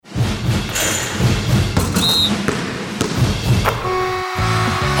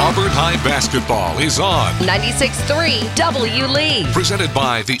Auburn High basketball is on 96.3 W. Lee. Presented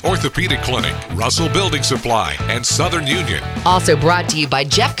by the Orthopedic Clinic, Russell Building Supply, and Southern Union. Also brought to you by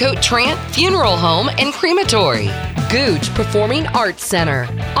Jeffcoat Trant Funeral Home and Crematory, Googe Performing Arts Center,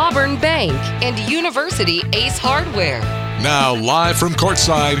 Auburn Bank, and University Ace Hardware. Now live from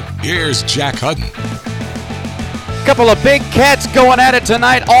courtside, here's Jack Hudden. Couple of big cats going at it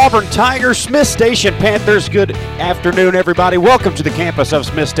tonight. Auburn Tigers, Smith Station Panthers. Good afternoon, everybody. Welcome to the campus of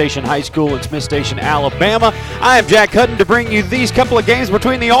Smith Station High School in Smith Station, Alabama. I am Jack Hudden to bring you these couple of games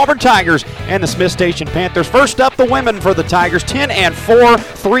between the Auburn Tigers and the Smith Station Panthers. First up, the women for the Tigers, 10-4,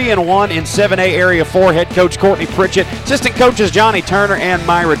 3-1 in 7A Area 4. Head coach Courtney Pritchett, assistant coaches Johnny Turner and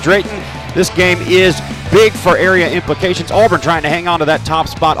Myra Drayton. This game is big for area implications. Auburn trying to hang on to that top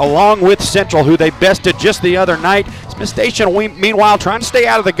spot along with Central, who they bested just the other night. Smith Station, meanwhile, trying to stay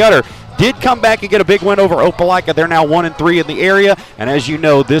out of the gutter. Did come back and get a big win over Opelika. They're now 1-3 in the area. And as you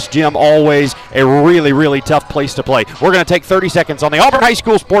know, this gym always a really, really tough place to play. We're going to take 30 seconds on the Auburn High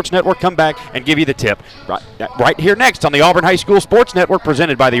School Sports Network. Come back and give you the tip. Right here next on the Auburn High School Sports Network,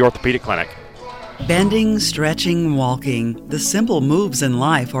 presented by the Orthopedic Clinic. Bending, stretching, walking. The simple moves in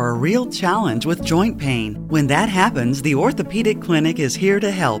life are a real challenge with joint pain. When that happens, the Orthopedic Clinic is here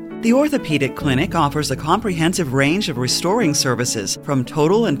to help. The Orthopedic Clinic offers a comprehensive range of restoring services, from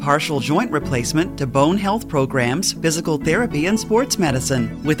total and partial joint replacement to bone health programs, physical therapy, and sports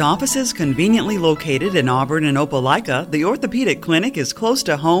medicine. With offices conveniently located in Auburn and Opelika, the Orthopedic Clinic is close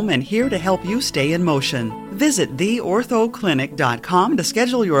to home and here to help you stay in motion. Visit theorthoclinic.com to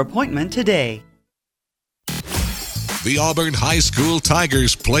schedule your appointment today. The Auburn High School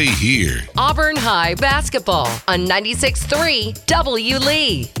Tigers play here. Auburn High basketball on 96.3 W.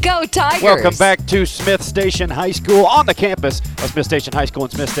 Lee. Go Tigers! Welcome back to Smith Station High School on the campus of Smith Station High School in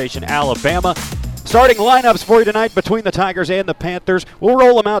Smith Station, Alabama. Starting lineups for you tonight between the Tigers and the Panthers. We'll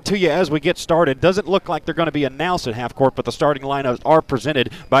roll them out to you as we get started. Doesn't look like they're going to be announced at half court, but the starting lineups are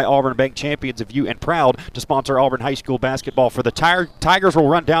presented by Auburn Bank, champions of you and proud to sponsor Auburn High School basketball. For the Tigers, will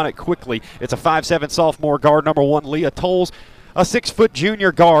run down it quickly. It's a 5'7" sophomore guard, number 1, Leah Tolles. A 6'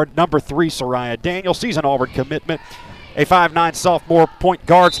 junior guard, number 3, Soraya Daniel. Season Auburn commitment. A 5'9" sophomore point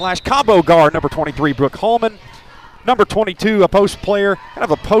guard / combo guard, number 23, Brooke Holman. Number 22, a post player, kind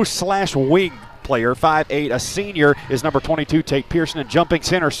of a post / wing player, 5'8", a senior, is number 22, Tate Pearson. And jumping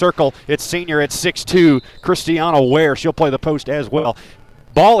center circle, it's senior at 6'2", Christiana Ware. She'll play the post as well.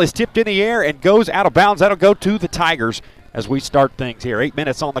 Ball is tipped in the air and goes out of bounds. That'll go to the Tigers as we start things here. 8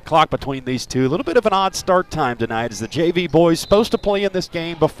 minutes on the clock between these two. A little bit of an odd start time tonight as the JV boys supposed to play in this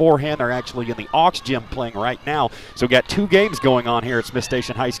game beforehand. They're actually in the Aux Gym playing right now. So we've got 2 games going on here at Smith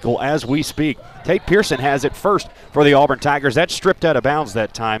Station High School as we speak. Tate Pearson has it first for the Auburn Tigers. That's stripped out of bounds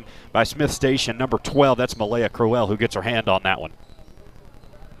that time by Smith Station, number 12. That's Malaya Crowell who gets her hand on that one.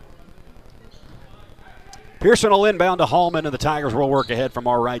 Pearson will inbound to Hallman, and the Tigers will work ahead from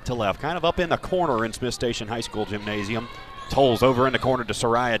our right to left. Kind of up in the corner in Smith Station High School gymnasium. Tolles over in the corner to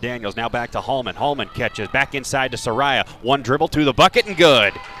Soraya Daniels. Now back to Hallman. Hallman catches back inside to Soraya. One dribble to the bucket and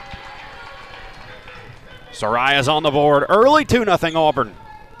good. Soraya's on the board early, 2-0 Auburn.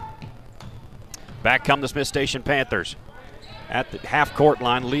 Back come the Smith Station Panthers. At the half-court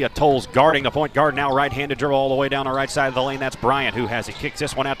line, Leah Tolles guarding the point guard, now right-handed dribble all the way down the right side of the lane. That's Bryant who has it. Kicks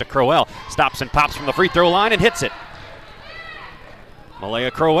this one out to Crowell. Stops and pops from the free throw line and hits it.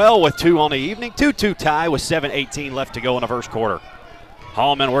 Malaya Crowell with 2 on the evening. 2-2 tie with 7:18 left to go in the first quarter.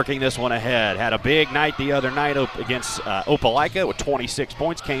 Hallman working this one ahead. Had a big night the other night against Opelika with 26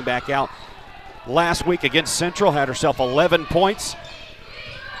 points. Came back out last week against Central. Had herself 11 points.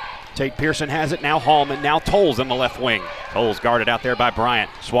 Tate Pearson has it, now Hallman, now Tolles in the left wing. Tolles guarded out there by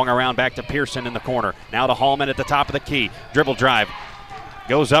Bryant. Swung around back to Pearson in the corner. Now to Hallman at the top of the key. Dribble drive.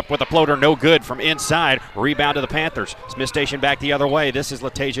 Goes up with a floater, no good from inside. Rebound to the Panthers. Smith Station back the other way. This is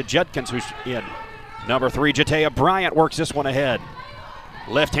Latasia Judkins who's in. Number 3, Jatea Bryant works this one ahead.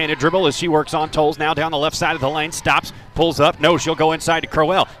 Left-handed dribble as she works on Tolles. Now down the left side of the lane. Stops, pulls up. No, she'll go inside to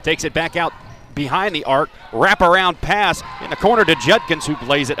Crowell. Takes it back out behind the arc, wrap-around pass in the corner to Judkins, who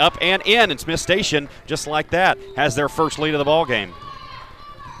lays it up and in, and Smith Station, just like that, has their first lead of the ball game.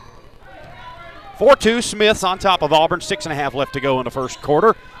 4-2, Smith's on top of Auburn, 6.5 left to go in the first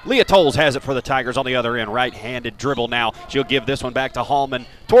quarter. Leah Tolles has it for the Tigers on the other end, right-handed dribble now. She'll give this one back to Hallman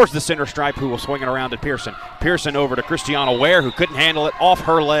towards the center stripe, who will swing it around to Pearson. Pearson over to Christiana Ware, who couldn't handle it, off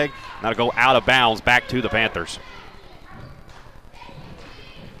her leg. Now to go out of bounds, back to the Panthers.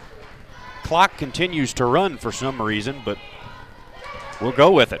 Clock continues to run for some reason, but we'll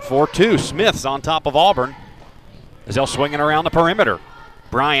go with it. 4-2, Smith's on top of Auburn as they'll swing it around the perimeter.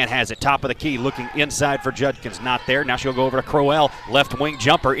 Bryant has it, top of the key, looking inside for Judkins. Not there. Now she'll go over to Crowell. Left wing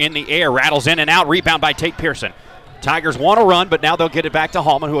jumper in the air. Rattles in and out. Rebound by Tate Pearson. Tigers want to run, but now they'll get it back to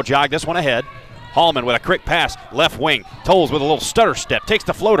Hallman, who will jog this one ahead. Hallman with a quick pass. Left wing. Tolles with a little stutter step. Takes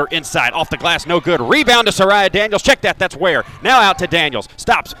the floater inside. Off the glass. No good. Rebound to Soraya Daniels. Check that. That's Ware. Now out to Daniels.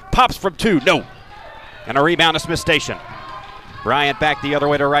 Stops. Pops from 2. No. And a rebound to Smith Station. Bryant back the other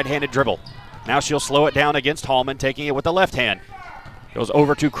way to right-handed dribble. Now she'll slow it down against Hallman, taking it with the left hand. Goes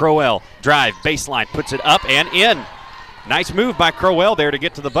over to Crowell. Drive, baseline, puts it up and in. Nice move by Crowell there to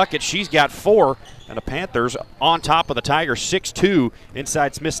get to the bucket. She's got 4, and the Panthers on top of the Tigers, 6-2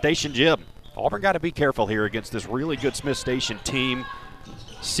 inside Smith Station gym. Auburn got to be careful here against this really good Smith Station team.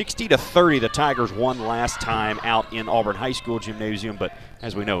 60-30, the Tigers won last time out in Auburn High School gymnasium, but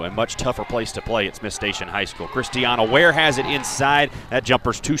as we know, a much tougher place to play at Smith Station High School. Christiana Ware has it inside. That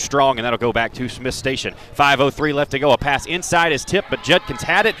jumper's too strong, and that'll go back to Smith Station. 5:03 left to go. A pass inside is tipped, but Judkins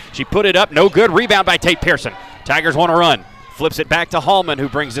had it. She put it up. No good. Rebound by Tate Pearson. Tigers want to run. Flips it back to Hallman, who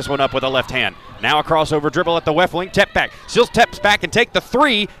brings this one up with a left hand. Now a crossover dribble at the left wing. Tap back. She'll steps back and take the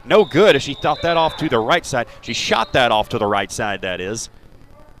 3. No good as she thought that off to the right side. She shot that off to the right side, that is.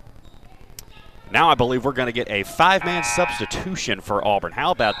 Now I believe we're going to get a 5-man substitution for Auburn.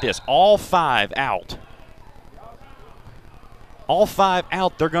 How about this? All 5 out. All 5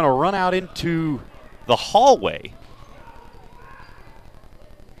 out. They're going to run out into the hallway.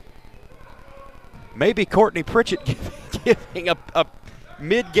 Maybe Courtney Pritchett giving a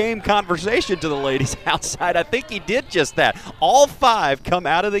mid-game conversation to the ladies outside. I think he did just that. All 5 come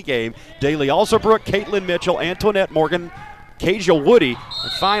out of the game. Daly Alsabrook, Caitlin Mitchell, Antoinette Morgan, Kasia Woody,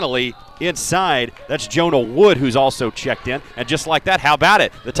 and finally inside, that's Jonah Wood, who's also checked in. And just like that, how about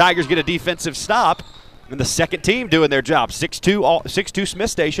it? The Tigers get a defensive stop, and the second team doing their job. 6-2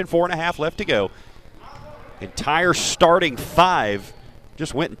 Smith Station, 4.5 left to go. Entire starting 5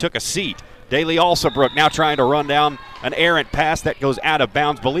 just went and took a seat. Daly Alsabrook now trying to run down an errant pass that goes out of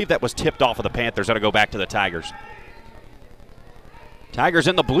bounds. Believe that was tipped off of the Panthers. That'll go back to the Tigers. Tigers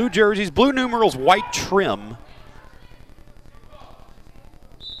in the blue jerseys, blue numerals, white trim.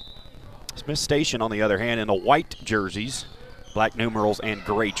 Smith Station, on the other hand, in the white jerseys, black numerals and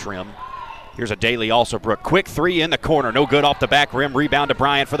gray trim. Here's a Daly Alsabrook. Quick 3 in the corner. No good off the back rim. Rebound to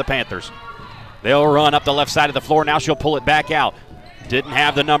Bryant for the Panthers. They'll run up the left side of the floor. Now she'll pull it back out. Didn't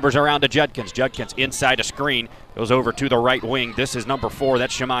have the numbers around to Judkins. Judkins inside a screen. Goes over to the right wing. This is number 4.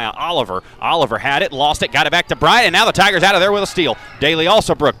 That's Shemaya Oliver. Oliver had it, lost it, got it back to Bryant, and now the Tigers out of there with a steal. Daly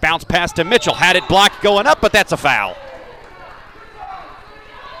Alsabrook. Bounce pass to Mitchell. Had it blocked going up, but that's a foul.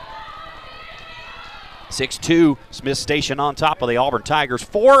 6-2, Smith Station on top of the Auburn Tigers.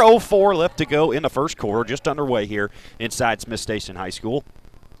 4:04 left to go in the first quarter, just underway here inside Smith Station High School.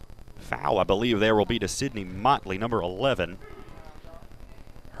 Foul, I believe, there will be to Sydney Motley, number 11.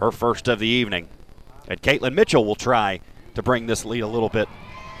 Her first of the evening. And Caitlin Mitchell will try to bring this lead a little bit,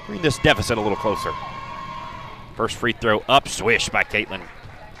 bring this deficit a little closer. First free throw up, swish by Caitlin.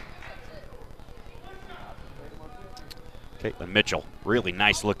 Caitlin Mitchell, really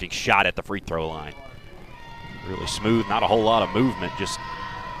nice looking shot at the free throw line. Really smooth, not a whole lot of movement, just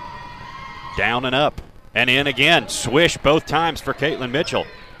down and up. And in again, swish both times for Caitlin Mitchell.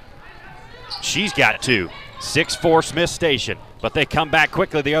 She's got 2. 6-4 Smith Station, but they come back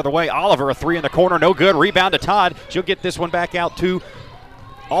quickly the other way. Oliver, a 3 in the corner, no good. Rebound to Todd. She'll get this one back out to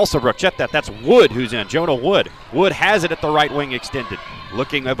Alsabrook. Check that. That's Wood who's in. Jonah Wood. Wood has it at the right wing extended.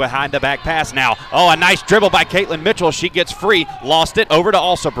 Looking behind the back pass now. Oh, a nice dribble by Caitlin Mitchell. She gets free. Lost it over to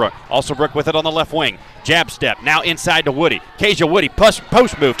Alsabrook. Alsabrook with it on the left wing. Jab step. Now inside to Woody. Kasia Woody post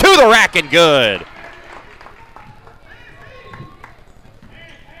move to the rack and good.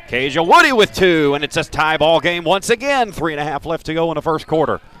 Kasia Woody with 2, and it's a tie ball game once again. 3.5 left to go in the first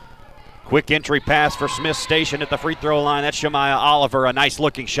quarter. Quick entry pass for Smith Station at the free throw line. That's Shemaya Oliver. A nice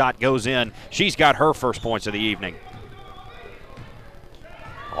looking shot goes in. She's got her first points of the evening.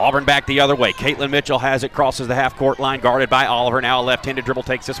 Auburn back the other way. Caitlin Mitchell has it, crosses the half-court line, guarded by Oliver. Now a left-handed dribble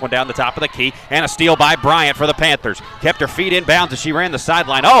takes this one down the top of the key, and a steal by Bryant for the Panthers. Kept her feet in bounds as she ran the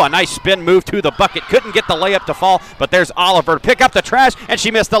sideline. Oh, a nice spin move to the bucket. Couldn't get the layup to fall, but there's Oliver to pick up the trash, and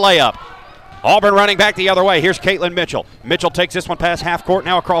she missed the layup. Auburn running back the other way. Here's Caitlin Mitchell. Mitchell takes this one past half-court.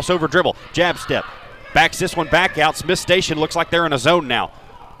 Now a crossover dribble. Jab step. Backs this one back out. Smith Station looks like they're in a zone now.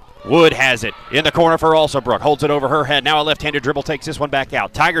 Wood has it in the corner for Alsabrook. Holds it over her head. Now a left-handed dribble takes this one back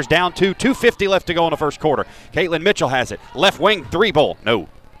out. Tigers down 2. 2:50 left to go in the first quarter. Caitlin Mitchell has it. Left wing 3-ball. No.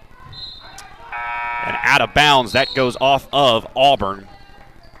 And out of bounds. That goes off of Auburn.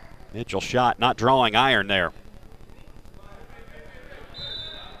 Mitchell shot not drawing iron there.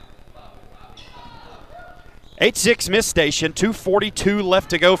 8-6 Smith Station, 2:42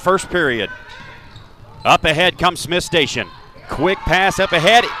 left to go first period. Up ahead comes Smith Station. Quick pass up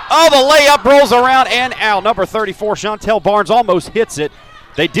ahead. Oh, the layup rolls around and out. Number 34, Chantel Barnes, almost hits it.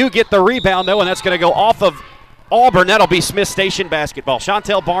 They do get the rebound, though, and that's going to go off of Auburn. That'll be Smith Station basketball.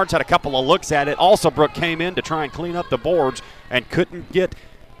 Chantel Barnes had a couple of looks at it. Alsobrook came in to try and clean up the boards and couldn't get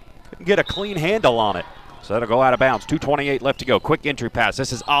a clean handle on it. So that'll go out of bounds. 2:28 left to go. Quick entry pass.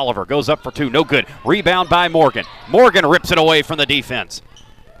 This is Oliver. Goes up for two. No good. Rebound by Morgan. Morgan rips it away from the defense.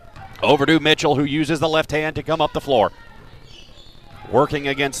 Over to Mitchell, who uses the left hand to come up the floor. Working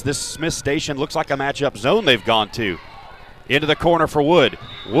against this Smith Station. Looks like a matchup zone they've gone to. Into the corner for Wood.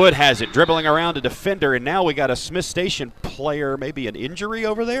 Wood has it, dribbling around a defender, and now we got a Smith Station player, maybe an injury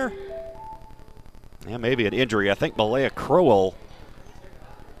over there? Yeah, maybe an injury. I think Malaya Crowell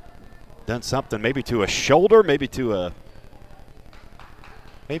done something, maybe to a shoulder, maybe to a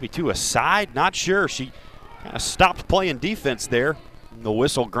side, not sure. She kind of stopped playing defense there. The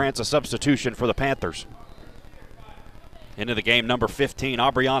whistle grants a substitution for the Panthers. Into the game, number 15,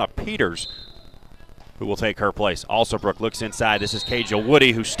 Aubriana Peters, who will take her place. Alsobrook looks inside. This is Kaja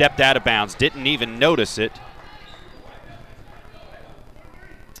Woody, who stepped out of bounds, didn't even notice it.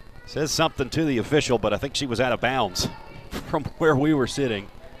 Says something to the official, but I think she was out of bounds from where we were sitting.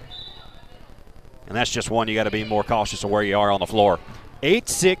 And that's just one you got to be more cautious of where you are on the floor.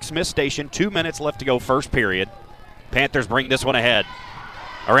 8-6 Smith Station, 2 minutes left to go first period. Panthers bring this one ahead.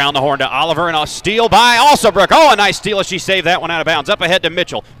 Around the horn to Oliver, and a steal by Alsobrook. Oh, a nice steal as she saved that one out of bounds. Up ahead to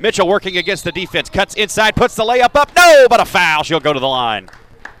Mitchell. Mitchell working against the defense. Cuts inside, puts the layup up. No, but a foul. She'll go to the line.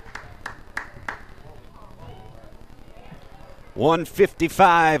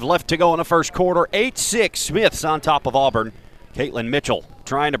 1:55 left to go in the first quarter. 8-6 Smith's on top of Auburn. Caitlin Mitchell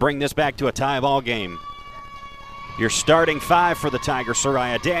trying to bring this back to a tie ball game. Your starting five for the Tigers: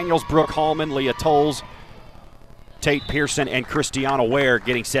 Soraya Daniels, Brooke Hallman, Leah Tolles, Tate Pearson, and Christiana Ware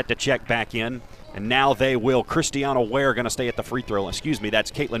getting set to check back in. And now they will. Christiana Ware going to stay at the free throw line. Excuse me, that's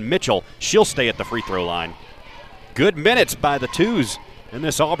Caitlin Mitchell. She'll stay at the free throw line. Good minutes by the twos in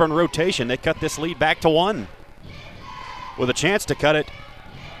this Auburn rotation. They cut this lead back to 1 with a chance to cut it,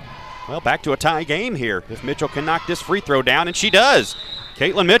 well, back to a tie game here if Mitchell can knock this free throw down, and she does.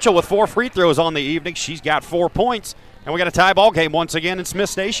 Caitlin Mitchell with 4 free throws on the evening. She's got 4 points, and we got a tie ball game once again in Smith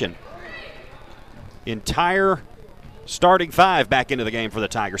Station. Entire starting 5 back into the game for the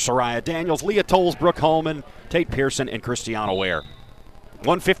Tigers: Soraya Daniels, Leah Tolles, Brooke Hallman, Tate Pearson, and Christiana Ware.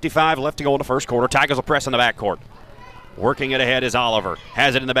 1:55 left to go in the first quarter. Tigers will press in the backcourt. Working it ahead is Oliver.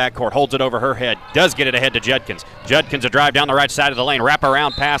 Has it in the backcourt, holds it over her head, does get it ahead to Judkins. Judkins a drive down the right side of the lane, wrap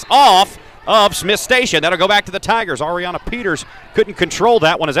around pass off of Smith Station. That'll go back to the Tigers. Ariana Peters couldn't control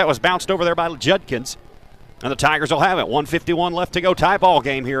that one as that was bounced over there by Judkins. And the Tigers will have it. 1:51 left to go. Tie ball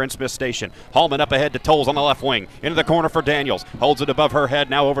game here in Smith Station. Hallman up ahead to Tolles on the left wing. Into the corner for Daniels. Holds it above her head.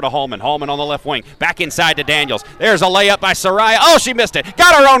 Now over to Hallman. Hallman on the left wing. Back inside to Daniels. There's a layup by Soraya. Oh, she missed it.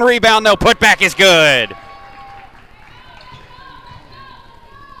 Got her own rebound, though. Put back is good.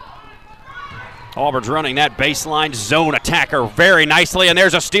 Auburn's running that baseline zone attacker very nicely. And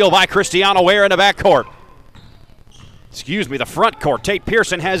there's a steal by Christiana Ware in the backcourt. Excuse me, the front court. Tate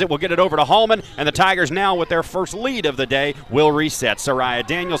Pearson has it. We'll get it over to Hallman. And the Tigers now with their first lead of the day will reset. Soraya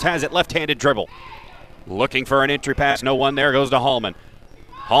Daniels has it, left-handed dribble. Looking for an entry pass. No one there. Goes to Hallman.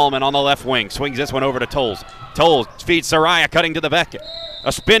 Hallman on the left wing. Swings this one over to Tolles. Tolles feeds Soraya, cutting to the back.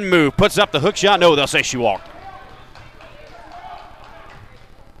 A spin move. Puts up the hook shot. No, they'll say she walked.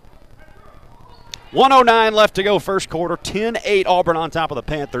 1:09 left to go first quarter. 10-8 Auburn on top of the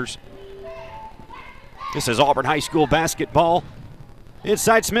Panthers. This is Auburn High School basketball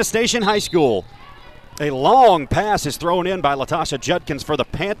inside Smith Station High School. A long pass is thrown in by Latasha Judkins for the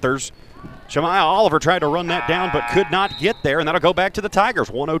Panthers. Shemaya Oliver tried to run that down but could not get there, and that'll go back to the Tigers.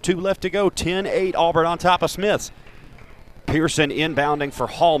 1:02 left to go. 10-8 Auburn on top of Smiths. Pearson inbounding for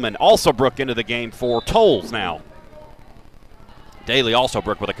Hallman. Alsobrook into the game for Tolles now. Daly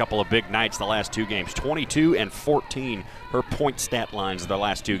Alsobrook with a couple of big nights the last 2 games. 22 and 14, her point stat lines of the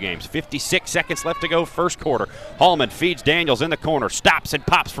last 2 games. 56 seconds left to go first quarter. Hallman feeds Daniels in the corner, stops and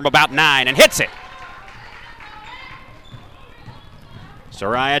pops from about 9 and hits it.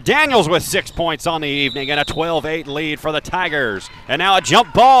 Soraya Daniels with 6 points on the evening and a 12-8 lead for the Tigers. And now a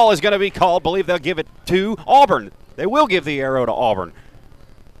jump ball is going to be called. Believe they'll give it to Auburn. They will give the arrow to Auburn.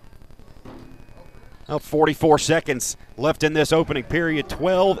 44 seconds left in this opening period.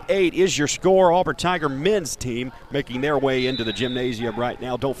 12-8 is your score. Auburn Tiger men's team making their way into the gymnasium right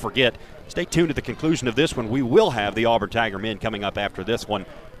now. Don't forget, stay tuned to the conclusion of this one. We will have the Auburn Tiger men coming up after this one,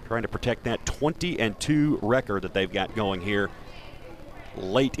 trying to protect that 20-2 record that they've got going here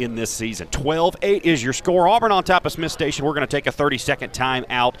late in this season. 12-8 is your score. Auburn on top of Smith Station. We're going to take a 30-second time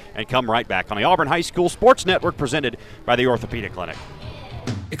out and come right back on the Auburn High School Sports Network presented by the Orthopedic Clinic.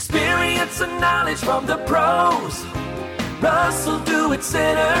 Experience and knowledge from the pros. Russell Do-It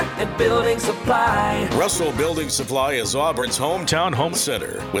Center and Building Supply. Russell Building Supply is Auburn's hometown home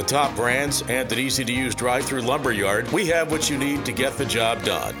center. With top brands and an easy-to-use drive-through lumberyard, we have what you need to get the job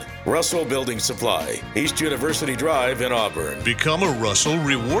done. Russell Building Supply, East University Drive in Auburn. Become a Russell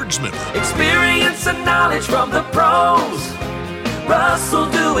Rewards member. Experience and knowledge from the pros. Russell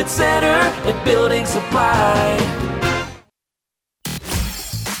Do-It Center and Building Supply.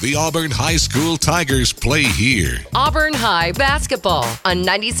 The Auburn High School Tigers play here. Auburn High basketball on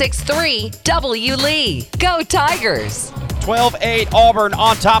 96.3 W. Lee. Go Tigers! 12-8 Auburn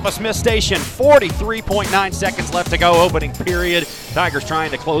on top of Smith Station. 43.9 seconds left to go, opening period. Tigers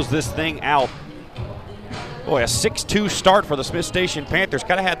trying to close this thing out. Boy, a 6-2 start for the Smith Station Panthers.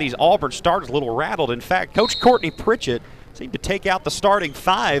 Kind of had these Auburn starters a little rattled. In fact, Coach Courtney Pritchett seemed to take out the starting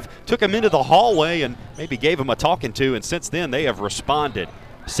five, took them into the hallway, and maybe gave them a talking to, and since then they have responded.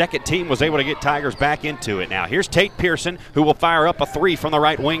 Second team was able to get Tigers back into it. Now here's Tate Pearson, who will fire up a three from the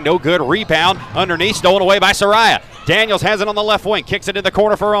right wing. No good. Rebound underneath, stolen away by Soraya. Daniels has it on the left wing, kicks it in the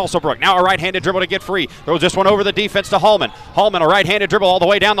corner for Alsobrook. Now a right-handed dribble to get free. Throws this one over the defense to Hallman. Hallman, a right-handed dribble all the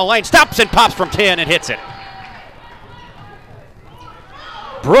way down the lane. Stops and pops from 10 and hits it.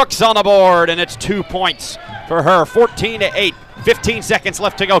 Brooks on the board, and it's 2 points for her. 14-8. 15 seconds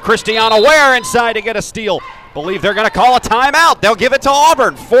left to go. Christiana Ware inside to get a steal. Believe they're going to call a timeout. They'll give it to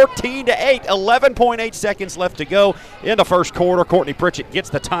Auburn. 14-8. 11.8 seconds left to go in the first quarter. Courtney Pritchett gets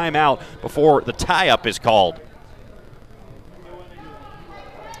the timeout before the tie-up is called.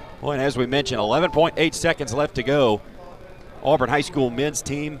 Well, and as we mentioned, 11.8 seconds left to go. Auburn High School men's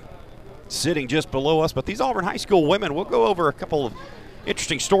team sitting just below us. But these Auburn High School women, we'll go over a couple of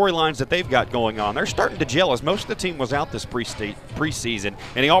interesting storylines that they've got going on. They're starting to gel as most of the team was out this preseason.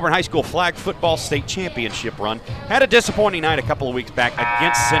 And the Auburn High School Flag Football State Championship run had a disappointing night a couple of weeks back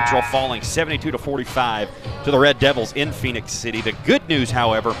against Central, falling 72-45 to the Red Devils in Phoenix City. The good news,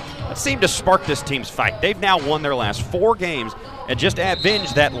 however, it seemed to spark this team's fight. They've now won their last 4 games and just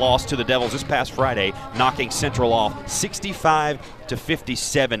avenged that loss to the Devils this past Friday, knocking Central off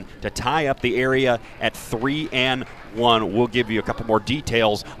 65-57 to tie up the area at 3-1. We'll give you a couple more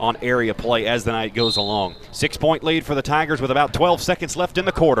details on area play as the night goes along. 6-point lead for the Tigers with about 12 seconds left in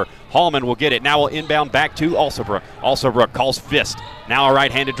the quarter. Hallman will get it. Now will inbound back to Alsobrook. Alsobrook calls fist. Now a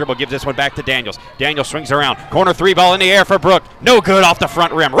right-handed dribble gives this one back to Daniels. Daniels swings around. Corner three ball in the air for Brook. No good off the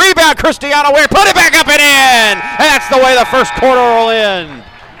front rim. Rebound, Christiana Ware. Put it back up and in. And that's the way the first quarter will end.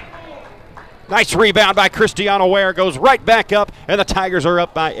 Nice rebound by Christiana Ware, goes right back up, and the Tigers are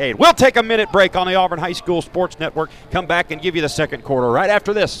up by 8. We'll take a minute break on the Auburn High School Sports Network. Come back and give you the second quarter right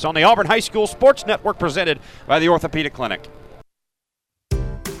after this on the Auburn High School Sports Network presented by the Orthopedic Clinic.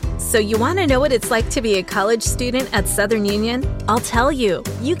 So you want to know what it's like to be a college student at Southern Union? I'll tell you.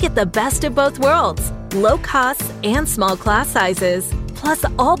 You get the best of both worlds. Low costs and small class sizes. Plus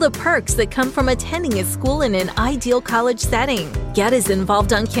all the perks that come from attending a school in an ideal college setting. Get as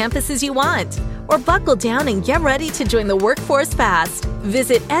involved on campus as you want. Or buckle down and get ready to join the workforce fast.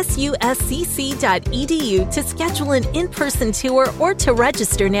 Visit suscc.edu to schedule an in-person tour or to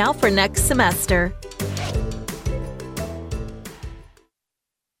register now for next semester.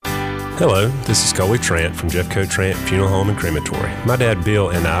 Hello, this is Coley Trant from Jeffcoat Trant Funeral Home and Crematory. My dad Bill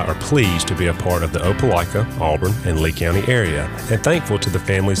and I are pleased to be a part of the Opelika, Auburn, and Lee County area, and thankful to the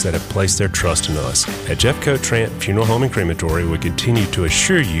families that have placed their trust in us. At Jeffcoat Trant Funeral Home and Crematory, we continue to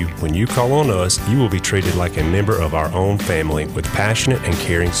assure you when you call on us, you will be treated like a member of our own family with passionate and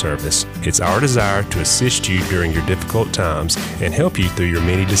caring service. It's our desire to assist you during your difficult times and help you through your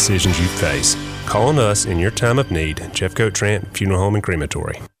many decisions you face. Call on us in your time of need. Jeffcoat Trant Funeral Home and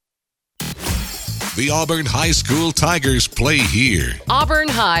Crematory. The Auburn High School Tigers play here. Auburn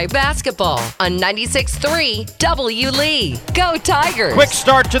High basketball on 96.3 W. Lee. Go Tigers! Quick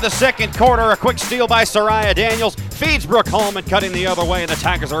start to the second quarter. A quick steal by Soraya Daniels. Feeds Brooke Hallman, cutting the other way, and the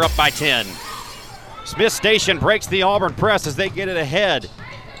Tigers are up by 10. Smith Station breaks the Auburn press as they get it ahead.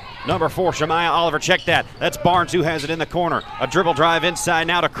 Number 4, Shemaya Oliver, check that. That's Barnes who has it in the corner. A dribble drive inside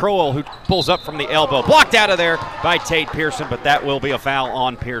now to Crowell, who pulls up from the elbow. Blocked out of there by Tate Pearson, but that will be a foul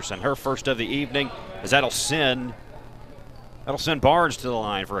on Pearson. Her first of the evening, as that'll send Barnes to the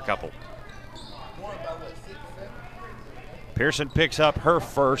line for a couple. Pearson picks up her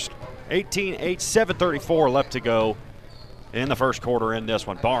first. 18-8, 7:34 left to go in the first quarter in this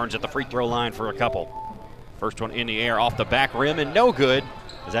one. Barnes at the free throw line for a couple. First one in the air off the back rim and no good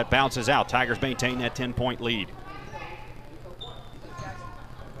as that bounces out. Tigers maintain that 10-point lead.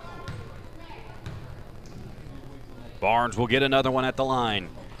 Barnes will get another one at the line.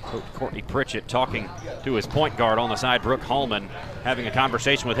 Courtney Pritchett talking to his point guard on the side, Brooke Hallman, having a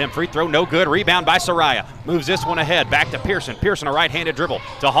conversation with him. Free throw, no good. Rebound by Soraya. Moves this one ahead. Back to Pearson. Pearson, a right-handed dribble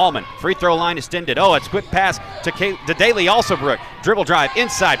to Hallman. Free throw line extended. Oh, it's quick pass to Daly Alsobrook. Dribble drive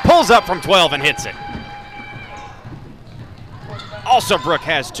inside. Pulls up from 12 and hits it. Alsobrook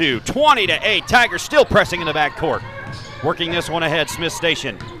has 2. 20-8. Tigers still pressing in the backcourt. Working this one ahead, Smith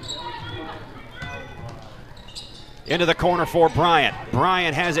Station. Into the corner for Bryant.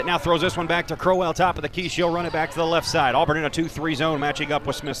 Bryant has it now, throws this one back to Crowell, top of the key. She'll run it back to the left side. Auburn in a 2-3 zone, matching up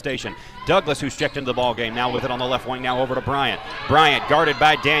with Smith Station. Douglas, who's checked into the ball game, now with it on the left wing, now over to Bryant. Bryant guarded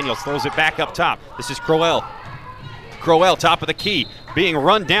by Daniels, throws it back up top. This is Crowell. Crowell, top of the key, being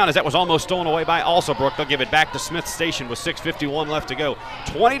run down as that was almost stolen away by Alsobrook. They'll give it back to Smith Station with 6:51 left to go.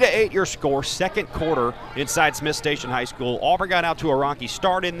 20-8 your score, second quarter inside Smith Station High School. Auburn got out to a rocky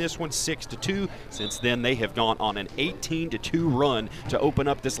start in this one, 6-2. Since then, they have gone on an 18-2 run to open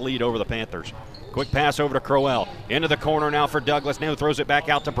up this lead over the Panthers. Quick pass over to Crowell. Into the corner now for Douglas. Now throws it back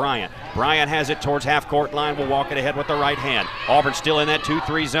out to Bryant. Bryant has it towards half-court line. Will walk it ahead with the right hand. Auburn still in that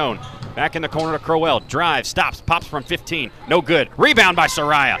 2-3 zone. Back in the corner to Crowell. Drive, stops, pops from 15. No good. Rebound by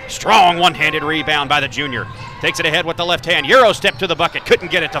Soraya. Strong one-handed rebound by the junior. Takes it ahead with the left hand. Euro step to the bucket.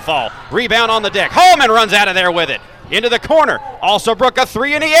 Couldn't get it to fall. Rebound on the deck. Holman runs out of there with it. Into the corner. Alsobrook a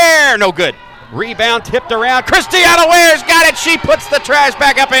 3 in the air. No good. Rebound tipped around. Christiana Ware's got it. She puts the trash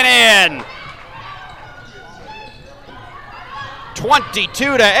back up and in.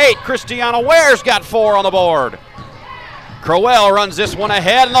 22-8. Christiana Ware's got 4 on the board. Crowell runs this one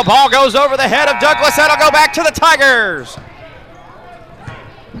ahead, and the ball goes over the head of Douglas. That'll go back to the Tigers.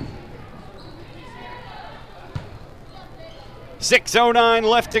 .609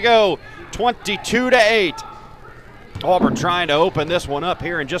 left to go. 22-8. Auburn trying to open this one up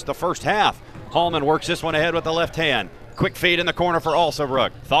here in just the first half. Hallman works this one ahead with the left hand. Quick feed in the corner for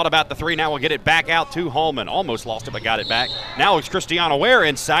Alsobrook. Thought about the 3, now we'll get it back out to Hallman. Almost lost it, but got it back. Now it's Christiana Ware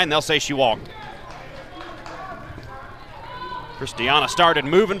inside, and they'll say she walked. Christiana started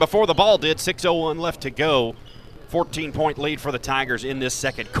moving before the ball did. 6:01 left to go. 14-point lead for the Tigers in this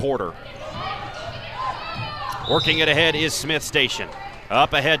second quarter. Working it ahead is Smith Station.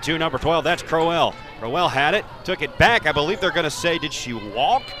 Up ahead to number 12, that's Crowell. Crowell had it, took it back. I believe they're going to say, did she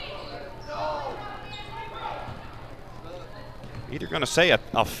walk? Either going to say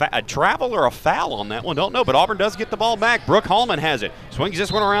a travel or a foul on that one. Don't know, but Auburn does get the ball back. Brooke Hallman has it. Swings this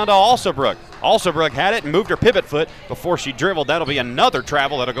one around to Alsobrook. Alsobrook had it and moved her pivot foot before she dribbled. That'll be another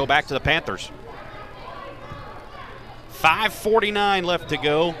travel that'll go back to the Panthers. 5:49 left to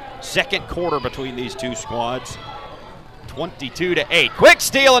go. Second quarter between these two squads. 22-8. Quick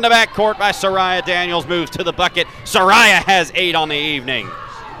steal in the backcourt by Soraya Daniels. Moves to the bucket. Soraya has 8 on the evening.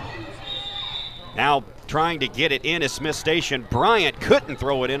 Now trying to get it in is Smith Station. Bryant couldn't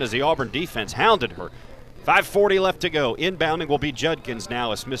throw it in as the Auburn defense hounded her. 5:40 left to go. Inbounding will be Judkins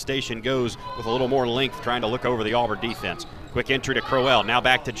now as Smith Station goes with a little more length, trying to look over the Auburn defense. Quick entry to Crowell. Now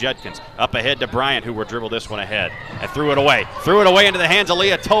back to Judkins. Up ahead to Bryant, who will dribble this one ahead. And threw it away. Threw it away into the hands of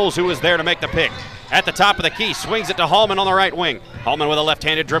Leah Tolles, who was there to make the pick. At the top of the key, swings it to Hallman on the right wing. Hallman with a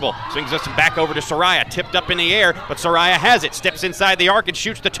left-handed dribble. Swings this back over to Soraya. Tipped up in the air, but Soraya has it. Steps inside the arc and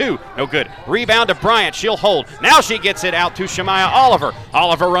shoots the 2. No good. Rebound to Bryant. She'll hold. Now she gets it out to Shemaya Oliver.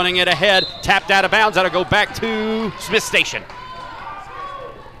 Oliver running it ahead. Tapped out of bounds. That'll go back to Smith Station.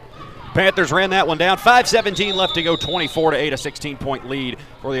 Panthers ran that one down. 5:17 left to go. 24-8, a 16-point lead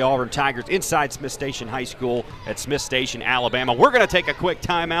for the Auburn Tigers inside Smith Station High School at Smith Station, Alabama. We're going to take a quick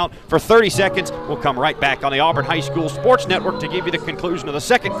timeout for 30 seconds. We'll come right back on the Auburn High School Sports Network to give you the conclusion of the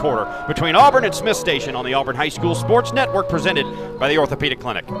second quarter between Auburn and Smith Station on the Auburn High School Sports Network, presented by the Orthopedic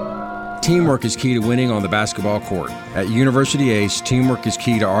Clinic. Teamwork is key to winning on the basketball court. At University Ace, teamwork is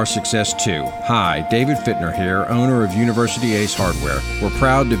key to our success too. Hi, David Fittner here, owner of University Ace Hardware. We're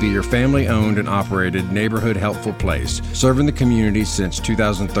proud to be your family-owned and operated neighborhood helpful place, serving the community since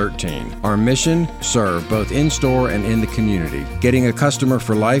 2013. Our mission, serve both in-store and in the community. Getting a customer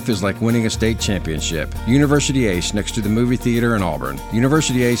for life is like winning a state championship. University Ace, next to the movie theater in Auburn.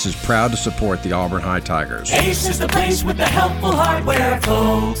 University Ace is proud to support the Auburn High Tigers. Ace is the place with the helpful hardware,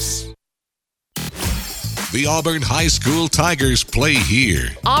 folks. The Auburn High School Tigers play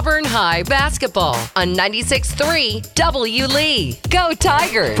here. Auburn High basketball on 96.3 W. Lee. Go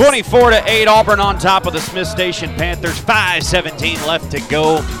Tigers! 24-8, Auburn on top of the Smith Station Panthers. 5:17 left to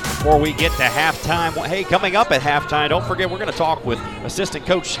go. before we get to halftime. Hey, coming up at halftime, don't forget we're going to talk with assistant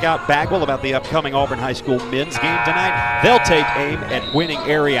coach Scott Bagwell about the upcoming Auburn High School men's game tonight. They'll take aim at winning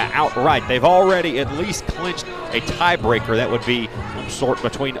area outright. They've already at least clinched a tiebreaker. That would be some sort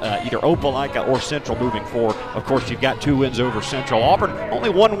between either Opelika or Central moving forward. Of course, you've got 2 wins over Central. Auburn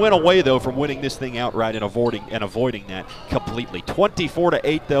only 1 win away, though, from winning this thing outright and avoiding that completely.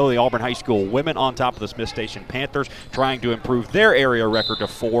 24-8, though, the Auburn High School women on top of the Smith Station Panthers, trying to improve their area record to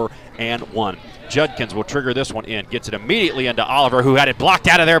 4-1. Judkins will trigger this one in, gets it immediately into Oliver, who had it blocked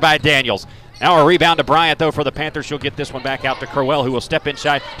out of there by Daniels. Now a rebound to Bryant, though, for the Panthers. She'll get this one back out to Crowell, who will step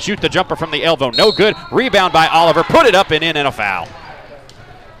inside, shoot the jumper from the elbow. No good. Rebound by Oliver. Put it up and in, and a foul.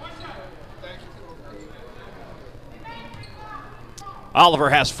 Oliver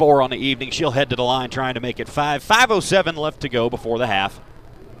has 4 on the evening. She'll head to the line trying to make it 5. 5:07 left to go before the half.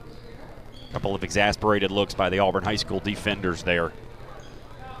 A couple of exasperated looks by the Auburn High School defenders there.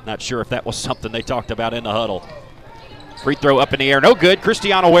 Not sure if that was something they talked about in the huddle. Free throw up in the air, no good.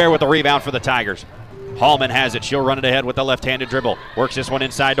 Christiana Ware with the rebound for the Tigers. Hallman has it. She'll run it ahead with the left-handed dribble. Works this one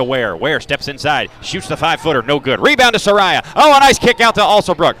inside to Ware. Ware steps inside, shoots the 5-footer, no good. Rebound to Soraya. Oh, a nice kick out to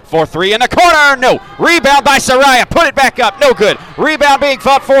Alsobrook. 4-3 in the corner, no. Rebound by Soraya. Put it back up, no good. Rebound being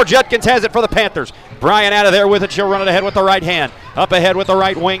fought for. Judkins has it for the Panthers. Bryant out of there with it. She'll run it ahead with the right hand. Up ahead with the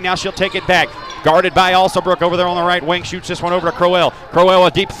right wing. Now she'll take it back. Guarded by Alsobrook over there on the right wing. Shoots this one over to Crowell. Crowell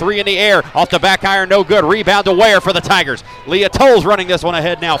a deep 3 in the air. Off the back iron, no good. Rebound to Ware for the Tigers. Leah Tolles running this one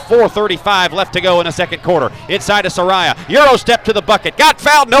ahead now. 4:35 left to go in the second quarter. Inside to Soraya. Euro step to the bucket. Got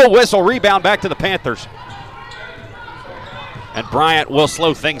fouled, no whistle. Rebound back to the Panthers. And Bryant will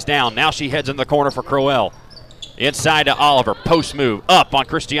slow things down. Now she heads in the corner for Crowell. Inside to Oliver. Post move up on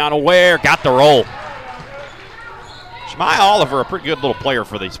Christiana Ware. Got the roll. Shmaya Oliver, a pretty good little player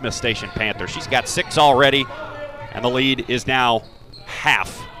for the Smith Station Panthers. She's got 6 already, and the lead is now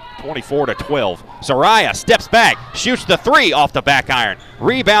half, 24-12. Soraya steps back, shoots the 3 off the back iron.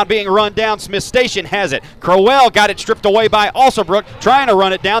 Rebound being run down. Smith Station has it. Crowell got it stripped away by Alsobrook, trying to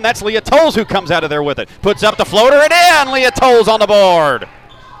run it down. That's Leah Tolles who comes out of there with it. Puts up the floater and in. Leah Tolles on the board.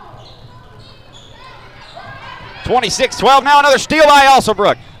 26-12, now another steal by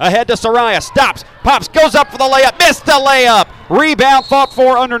Alsobrook. Ahead to Soraya, stops, pops, goes up for the layup, missed the layup. Rebound fought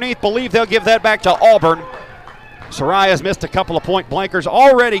for underneath, believe they'll give that back to Auburn. Soraya's missed a couple of point blankers,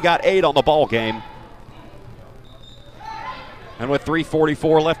 already got 8 on the ball game. And with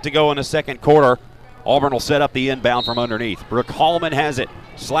 3:44 left to go in the second quarter, Auburn will set up the inbound from underneath. Brooke Hallman has it,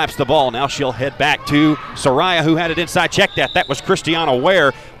 slaps the ball. Now she'll head back to Soraya, who had it inside. Check that. That was Christiana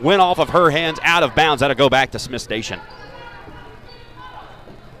Ware. Went off of her hands, out of bounds. That'll go back to Smith Station.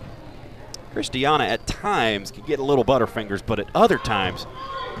 Christiana at times can get a little butterfingers, but at other times,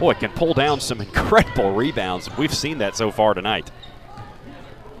 boy, can pull down some incredible rebounds. We've seen that so far tonight.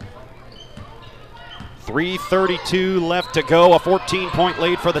 3:32 left to go. A 14-point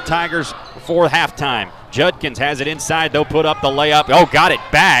lead for the Tigers before halftime. Judkins has it inside, though, put up the layup. Oh, got it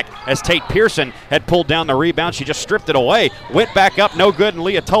back as Tate Pearson had pulled down the rebound. She just stripped it away. Went back up, no good, and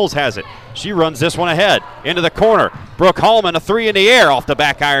Leah Tolles has it. She runs this one ahead into the corner. Brooke Hallman, a 3 in the air off the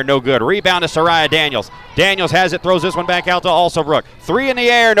back iron, no good. Rebound to Soraya Daniels. Daniels has it, throws this one back out to Alsobrook. 3 in the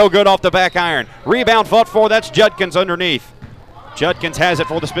air, no good off the back iron. Rebound fought for, that's Judkins underneath. Judkins has it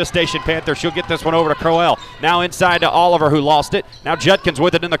for the Smith Station Panthers. She'll get this one over to Crowell. Now inside to Oliver, who lost it. Now Judkins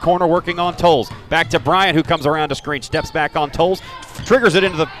with it in the corner, working on Tolles. Back to Bryant, who comes around to screen. Steps back on Tolles. Triggers it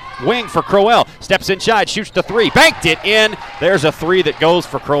into the wing for Crowell. Steps inside, shoots the 3. Banked it in. There's a 3 that goes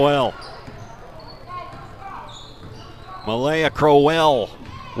for Crowell. Malaya Crowell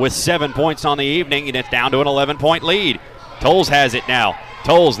with 7 points on the evening, and it's down to an 11-point lead. Tolles has it now.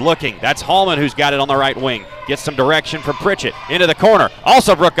 Tolles looking. That's Hallman who's got it on the right wing. Gets some direction from Pritchett. Into the corner.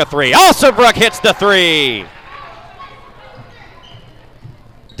 Alsobrook a 3. Alsobrook hits the 3.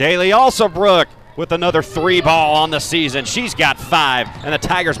 Daly Alsobrook with another 3 ball on the season. She's got 5, and the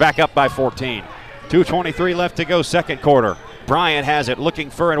Tigers back up by 14. 2:23 left to go, second quarter. Bryant has it, looking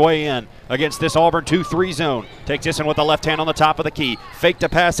for a way in against this Auburn 2-3 zone. Takes this one with the left hand on the top of the key. Fake to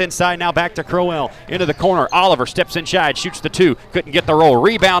pass inside, now back to Crowell. Into the corner, Oliver steps inside, shoots the 2. Couldn't get the roll.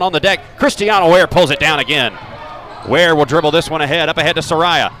 Rebound on the deck. Christiana Ware pulls it down again. Ware will dribble this one ahead, up ahead to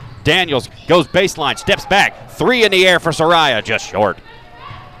Soraya. Daniels goes baseline, steps back. 3 in the air for Soraya, just short.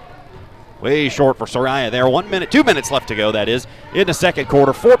 Way short for Soraya there. 2 minutes left to go, that is, in the second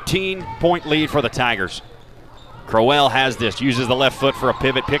quarter. 14-point lead for the Tigers. Crowell has this, uses the left foot for a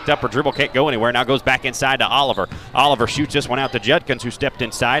pivot, picked up her dribble, can't go anywhere, now goes back inside to Oliver. Oliver shoots this one out to Judkins, who stepped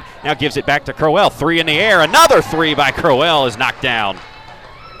inside, now gives it back to Crowell. 3 in the air, another 3 by Crowell is knocked down.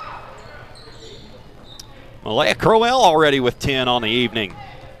 Malaya Crowell already with 10 on the evening.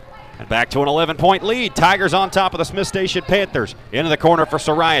 And back to an 11-point lead. Tigers on top of the Smith Station Panthers. Into the corner for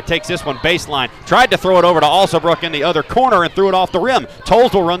Soraya. Takes this one baseline. Tried to throw it over to Alsobrook in the other corner and threw it off the rim.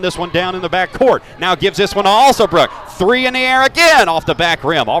 Tolles will run this one down in the back court. Now gives this one to Alsobrook. 3 in the air again off the back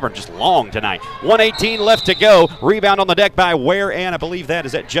rim. Auburn just long tonight. 1:18 left to go. Rebound on the deck by Ware, and I believe that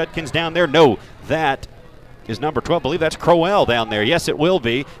is Judkins down there. No, that is number 12. I believe that's Crowell down there. Yes, it will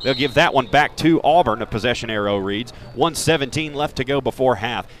be. They'll give that one back to Auburn. A possession arrow reads. 1:17 left to go before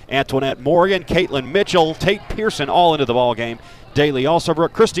half. Antoinette Morgan, Caitlin Mitchell, Tate Pearson all into the ball game. Daly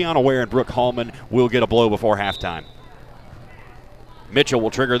Alsobrook, Christiana Ware, and Brooke Hallman will get a blow before halftime. Mitchell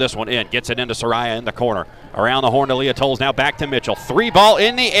will trigger this one in. Gets it into Soraya in the corner. Around the horn to Leah Tolles. Now back to Mitchell. 3 ball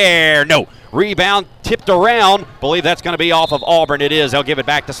in the air. No. Rebound tipped around. Believe that's going to be off of Auburn. It is. They'll give it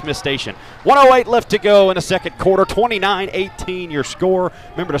back to Smith Station. 1:08 left to go in the second quarter. 29-18 your score.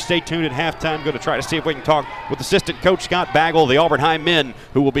 Remember to stay tuned at halftime. Going to try to see if we can talk with assistant coach Scott Bagwell, the Auburn High men,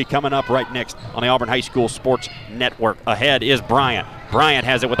 who will be coming up right next on the Auburn High School Sports Network. Ahead is Bryant. Bryant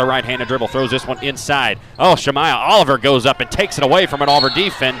has it with a right-handed dribble, throws this one inside. Oh, Shemaya Oliver goes up and takes it away from an Auburn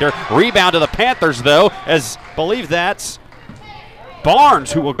defender. Rebound to the Panthers, though, as believe that's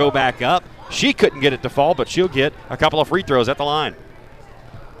Barnes who will go back up. She couldn't get it to fall, but she'll get a couple of free throws at the line.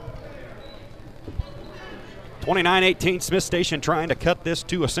 29-18, Smith Station trying to cut this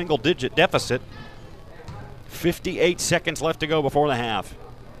to a single-digit deficit. 58 seconds left to go before the half.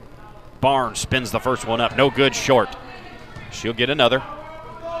 Barnes spins the first one up. No good, short. She'll get another.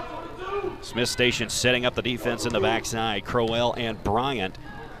 Smith Station setting up the defense in the backside. Crowell and Bryant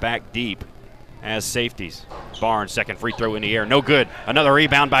back deep as safeties. Barnes, second free throw in the air. No good. Another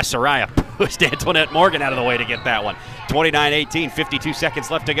rebound by Soraya. Pushed Antoinette Morgan out of the way to get that one. 29-18, 52 seconds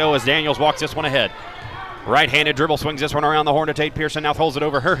left to go as Daniels walks this one ahead. Right-handed dribble, swings this one around the horn to Tate Pearson. Now throws it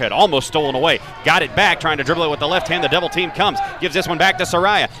over her head. Almost stolen away. Got it back, trying to dribble it with the left hand. The double team comes. Gives this one back to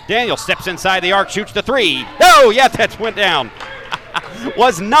Soraya. Daniels steps inside the arc, shoots the 3. No, yeah, that went down.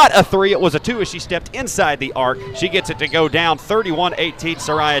 Was not a 3, it was a 2 as she stepped inside the arc. She gets it to go down. 31-18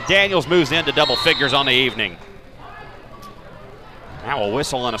 Soraya. Daniels moves into double figures on the evening. Now a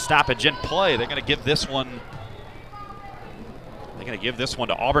whistle and a stoppage in play. They're going to give this one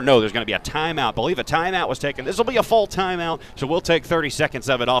to Auburn. No, there's going to be a timeout. I believe a timeout was taken. This will be a full timeout, so we'll take 30 seconds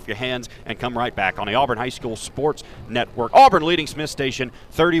of it off your hands and come right back on the Auburn High School Sports Network. Auburn leading Smith Station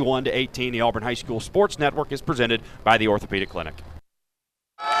 31-18. The Auburn High School Sports Network is presented by the Orthopedic Clinic.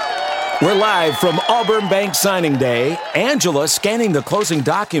 We're live from Auburn Bank Signing Day. Angela scanning the closing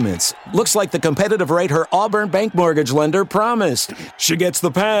documents. Looks like the competitive rate her Auburn Bank mortgage lender promised. She gets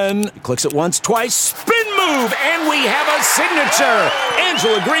the pen, clicks it once, twice, spin move, and we have a signature.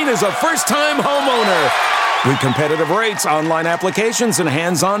 Angela Green is a first-time homeowner. With competitive rates, online applications, and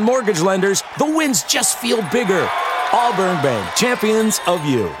hands-on mortgage lenders, the wins just feel bigger. Auburn Bank, champions of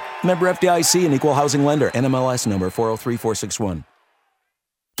you. Member FDIC and equal housing lender. NMLS number 403461.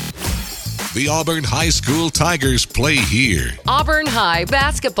 The Auburn High School Tigers play here. Auburn High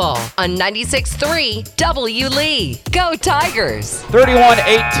basketball on 96.3 W. Lee. Go Tigers!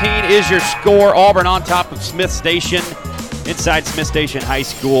 31-18 is your score. Auburn on top of Smith Station inside Smith Station High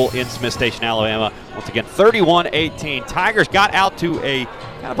School in Smith Station, Alabama. Once again, 31-18. Tigers got out to a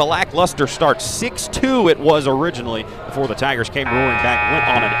kind of a lackluster start. 6-2 it was originally before the Tigers came roaring back, went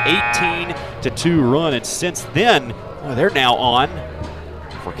on an 18-2 run, and since then, they're now on,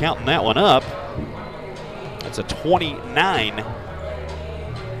 if we're counting that one up, that's a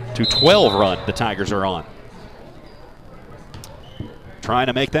 29-12 run the Tigers are on. Trying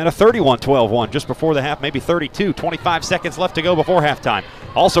to make that a 31-12 one just before the half, maybe 32. 25 seconds left to go before halftime.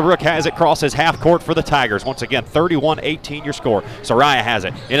 Alsobrook has it, crosses half court for the Tigers. Once again, 31-18 your score. Soraya has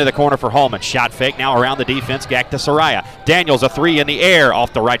it into the corner for Hallman. Shot fake now around the defense. Back to Soraya. Daniels a 3 in the air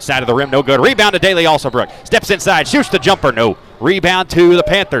off the right side of the rim. No good. Rebound to Daly Alsobrook. Steps inside, shoots the jumper. No. Rebound to the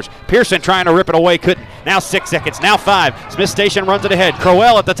Panthers. Pearson trying to rip it away, couldn't. Now 6 seconds, now 5. Smith Station runs it ahead.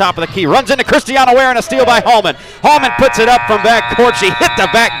 Crowell at the top of the key. Runs into Christiana Ware and a steal by Hallman. Hallman puts it up from back court. She hit the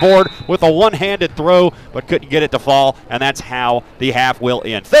backboard with a one-handed throw, but couldn't get it to fall, and that's how the half will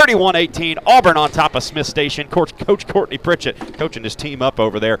end. 31-18, Auburn on top of Smith Station. Coach Courtney Pritchett coaching his team up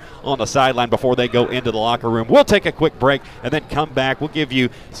over there on the sideline before they go into the locker room. We'll take a quick break and then come back. We'll give you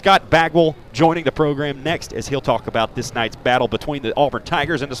Scott Bagwell joining the program next as he'll talk about this night's battle between the Auburn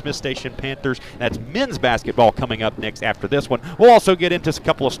Tigers and the Smith Station Panthers. That's men's basketball coming up next after this one. We'll also get into a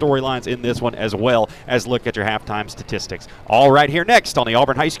couple of storylines in this one as well as look at your halftime statistics. All right here next on the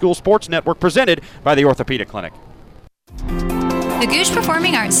Auburn High School Sports Network presented by the Orthopedic Clinic. The Gooch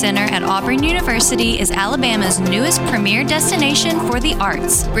Performing Arts Center at Auburn University is Alabama's newest premier destination for the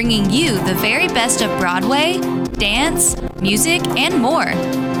arts, bringing you the very best of Broadway, dance, music, and more.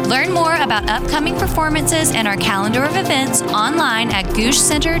 Learn more about upcoming performances and our calendar of events online at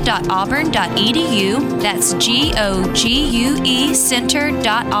goguecenter.auburn.edu. That's GOGUE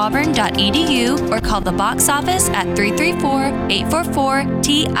center.auburn.edu, or call the box office at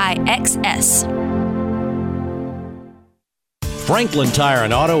 334-844-TIXS. Franklin Tire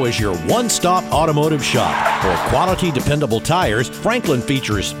and Auto is your one-stop automotive shop. For quality, dependable tires, Franklin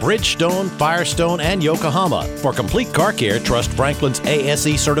features Bridgestone, Firestone, and Yokohama. For complete car care, trust Franklin's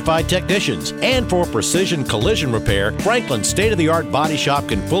ASE certified technicians. And for precision collision repair, Franklin's state-of-the-art body shop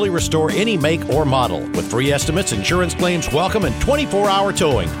can fully restore any make or model. With free estimates, insurance claims welcome, and 24-hour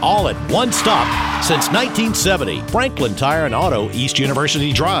towing, all at one stop since 1970. Franklin Tire and Auto, East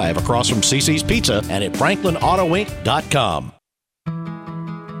University Drive, across from CC's Pizza, and at franklinautoinc.com.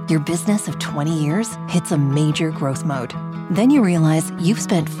 Your business of 20 years hits a major growth mode. Then you realize you've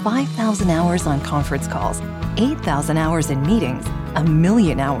spent 5,000 hours on conference calls, 8,000 hours in meetings,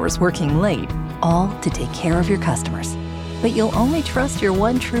 1,000,000 hours working late, all to take care of your customers. But you'll only trust your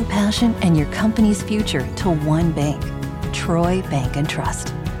one true passion and your company's future to one bank, Troy Bank and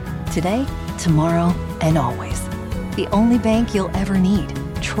Trust. Today, tomorrow, and always. The only bank you'll ever need,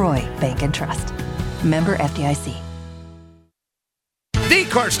 Troy Bank and Trust. Member FDIC. The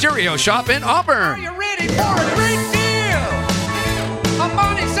Car Stereo Shop in Auburn. Are you ready for a great deal? A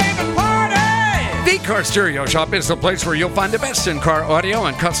money-saving party! The Car Stereo Shop is the place where you'll find the best in-car audio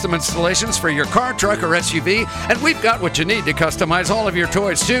and custom installations for your car, truck, or SUV, and we've got what you need to customize all of your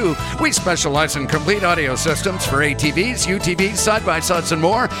toys, too. We specialize in complete audio systems for ATVs, UTVs, side-by-sides, and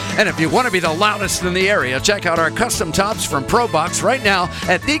more. And if you want to be the loudest in the area, check out our custom tops from ProBox right now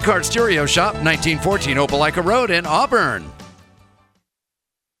at The Car Stereo Shop, 1914 Opelika Road in Auburn.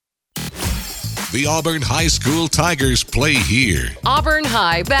 The Auburn High School Tigers play here. Auburn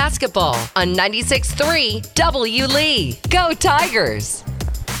High basketball on 96.3 W. Lee. Go Tigers!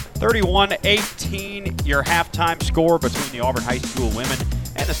 31-18, your halftime score between the Auburn High School women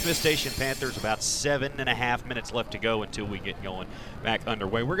and the Smith Station Panthers. About 7.5 minutes left to go until we get going back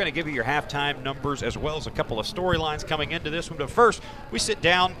underway. We're going to give you your halftime numbers as well as a couple of storylines coming into this one. But first, we sit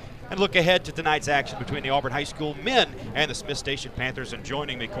down and look ahead to tonight's action between the Auburn High School men and the Smith Station Panthers. And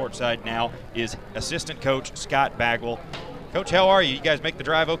joining me courtside now is assistant coach Scott Bagwell. Coach, how are you? You guys make the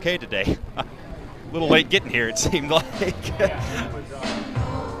drive okay today? A little late getting here, it seemed like.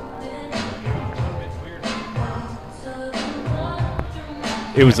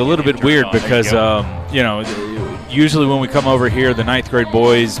 It was a little bit weird because, usually when we come over here, the ninth grade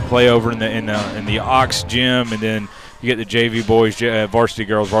boys play over in the Ox gym, and then you get the JV boys, varsity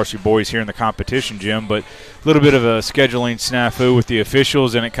girls, varsity boys here in the competition gym. But a little bit of a scheduling snafu with the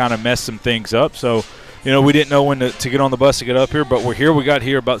officials, and it kind of messed some things up. So, we didn't know when to get on the bus to get up here, but we're here. We got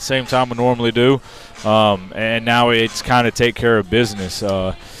here about the same time we normally do, and now it's kind of take care of business.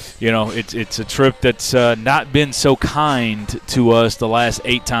 It's a trip that's not been so kind to us the last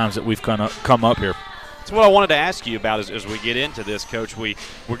 8 times that we've come up here. That's what I wanted to ask you about as we get into this, Coach. We're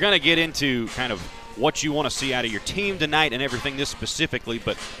going to get into kind of what you want to see out of your team tonight and everything this specifically.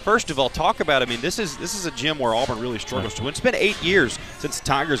 But first of all, talk about, this is a gym where Auburn really struggles to win. It's been 8 years since the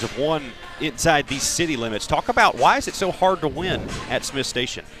Tigers have won inside these city limits. Talk about why is it so hard to win at Smith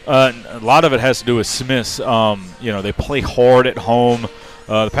Station? A lot of it has to do with Smiths. They play hard at home.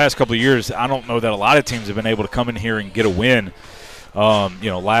 The past couple of years, I don't know that a lot of teams have been able to come in here and get a win.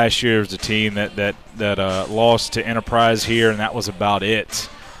 Last year was a team that lost to Enterprise here, and that was about it.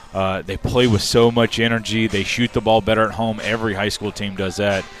 They play with so much energy. They shoot the ball better at home. Every high school team does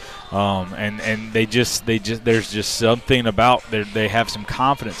that. And they just there's just something about they have some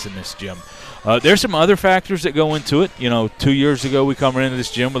confidence in this gym. There's some other factors that go into it. 2 years ago we come into this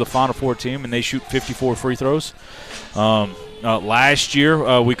gym with a Final Four team and they shoot 54 free throws. Last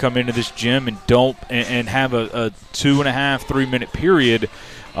year we come into this gym and have a 2.5-3 minute period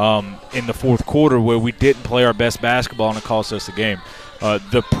in the fourth quarter where we didn't play our best basketball and it cost us the game.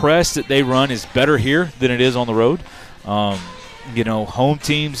 The press that they run is better here than it is on the road. Home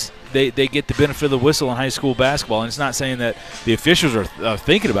teams, they get the benefit of the whistle in high school basketball, and it's not saying that the officials are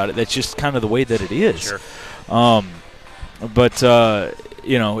thinking about it. That's just kind of the way that it is. Sure.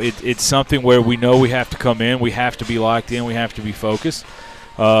 It's something where we know we have to come in, we have to be locked in, we have to be focused,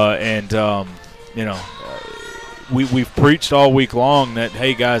 We've preached all week long that,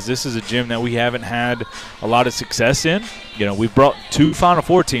 hey, guys, this is a gym that we haven't had a lot of success in. We've brought 2 Final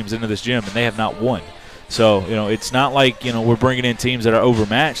Four teams into this gym, and they have not won. So, it's not like, we're bringing in teams that are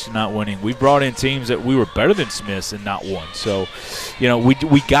overmatched and not winning. We brought in teams that we were better than Smiths and not won. So,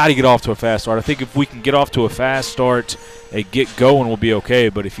 we got to get off to a fast start. I think if we can get off to a fast start and get going, we'll be okay.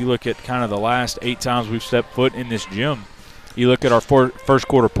 But if you look at kind of the last 8 times we've stepped foot in this gym, You look at our first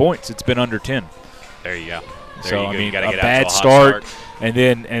quarter points; it's been under 10. There you go. So I mean, a bad start, and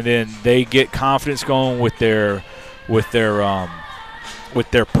then they get confidence going with their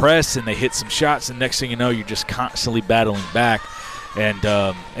press, and they hit some shots, and next thing you know, you're just constantly battling back, and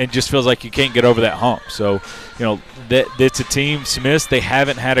it just feels like you can't get over that hump. So, that's a team, Smiths. They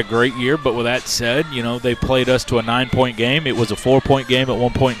haven't had a great year, but with that said, they played us to a 9-point game. It was a 4-point game at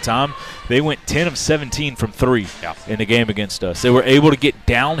one point in time. They went 10 of 17 from 3 in the game against us. They were able to get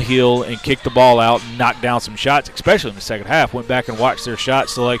downhill and kick the ball out and knock down some shots, especially in the second half. Went back and watched their shot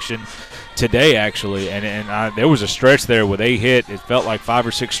selection today, actually, and there was a stretch there where they hit, it felt like 5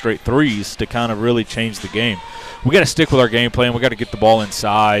 or 6 straight threes to kind of really change the game. We got to stick with our game plan. We got to get the ball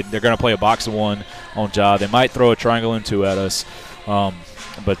inside. They're going to play a box of 1 on Ja. They might throw a triangle and 2 at us.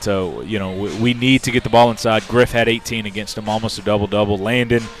 But we need to get the ball inside. Griff had 18 against them, almost a double-double.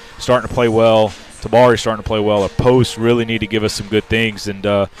 Landon starting to play well. Tabari starting to play well. Our posts really need to give us some good things and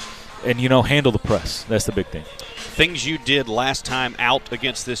handle the press. That's the big thing. Things you did last time out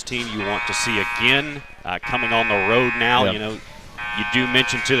against this team you want to see again coming on the road now. Yep. You do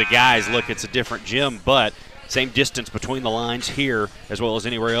mention to the guys, look, it's a different gym, but same distance between the lines here as well as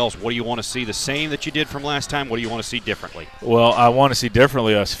anywhere else. What do you want to see the same that you did from last time? What do you want to see differently? Well, I want to see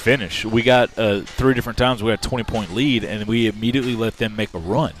differently us finish. We got 3 different times we had a 20-point lead, and we immediately let them make a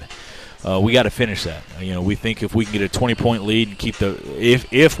run. We got to finish that. We think if we can get a 20-point lead and keep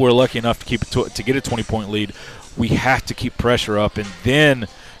if we're lucky enough to keep to get a 20-point lead, we have to keep pressure up, and then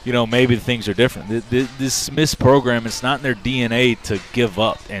maybe the things are different. This Smiths program, it's not in their DNA to give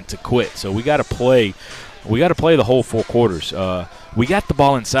up and to quit. So we got to play. We got to play the whole 4 quarters. We got the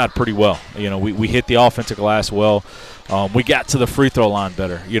ball inside pretty well. We hit the offensive glass well. We got to the free throw line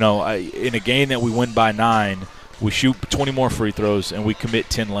better. In a game that we win by 9, we shoot 20 more free throws and we commit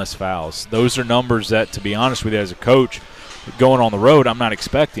 10 less fouls. Those are numbers that, to be honest with you, as a coach, going on the road, I'm not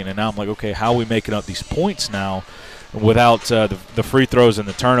expecting. And now I'm like, okay, how are we making up these points now without the free throws and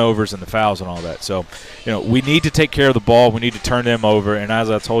the turnovers and the fouls and all that? So, we need to take care of the ball. We need to turn them over. And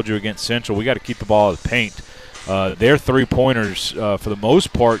as I told you against Central, we got to keep the ball out of the paint. Their 3-pointers, for the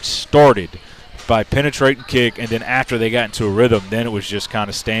most part, started by penetrate and kick, and then after they got into a rhythm, then it was just kind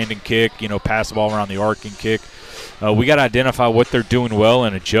of stand and kick, pass the ball around the arc and kick. We got to identify what they're doing well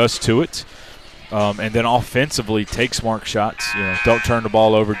and adjust to it. And then offensively, take smart shots. Don't turn the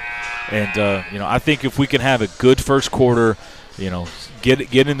ball over. And, I think if we can have a good first quarter,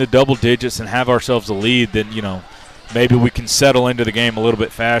 get in the double digits and have ourselves a lead, then, maybe we can settle into the game a little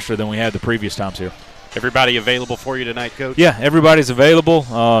bit faster than we had the previous times here. Everybody available for you tonight, Coach? Yeah, everybody's available,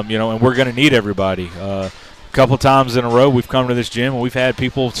 and we're going to need everybody. A couple times in a row we've come to this gym and we've had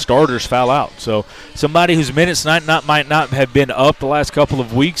starters foul out. So somebody whose minutes might not have been up the last couple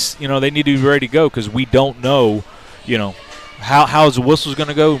of weeks, they need to be ready to go because we don't know, how's the whistle's going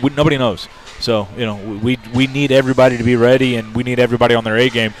to go. Nobody knows. So, we need everybody to be ready, and we need everybody on their A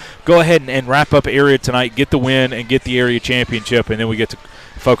game. Go ahead and wrap up area tonight, get the win, and get the area championship, and then we get to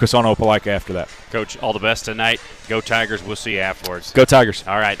focus on Opelika after that. Coach, all the best tonight. Go Tigers. We'll see you afterwards. Go Tigers.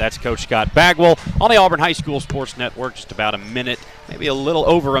 All right, that's Coach Scott Bagwell on the Auburn High School Sports Network. Just about a minute, maybe a little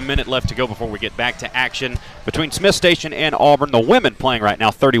over a minute left to go before we get back to action between Smith Station and Auburn. The women playing right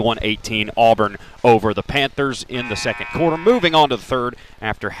now 31-18. Auburn over the Panthers in the second quarter. Moving on to the third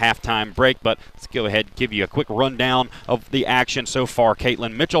after halftime break. But let's go ahead and give you a quick rundown of the action so far.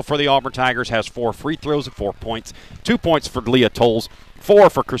 Caitlin Mitchell for the Auburn Tigers has 4 free throws and 4 points. 2 points for Leah Tolles.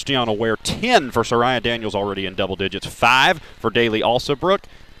 4 for Christiana Ware, 10 for Soraya Daniels, already in double digits, 5 for Daly Alsabrook,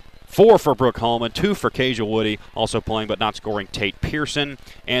 4 for Brooke Holman, 2 for Kasia Woody, also playing but not scoring Tate Pearson,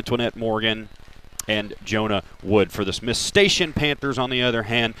 Antoinette Morgan, and Jonah Wood. For the Smith Station Panthers, on the other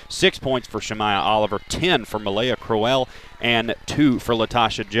hand, 6 points for Shemaya Oliver, 10 for Malaya Crowell, and 2 for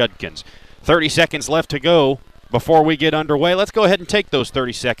Latasha Judkins. 30 seconds left to go before we get underway. Let's go ahead and take those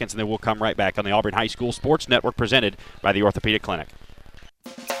 30 seconds, and then we'll come right back on the Auburn High School Sports Network, presented by the Orthopedic Clinic.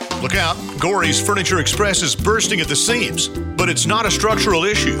 Look out, Gorey's Furniture Express is bursting at the seams, but it's not a structural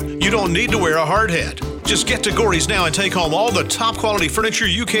issue. You don't need to wear a hard hat. Just get to Gorey's now and take home all the top quality furniture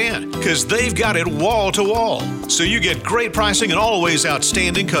you can, because they've got it wall to wall. So you get great pricing and always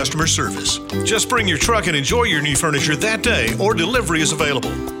outstanding customer service. Just bring your truck and enjoy your new furniture that day, or delivery is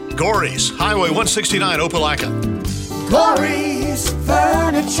available. Gorey's, Highway 169, Opelika. Gorey's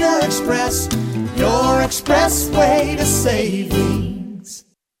Furniture Express, your express way to savings.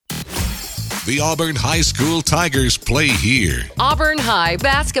 The Auburn High School Tigers play here. Auburn High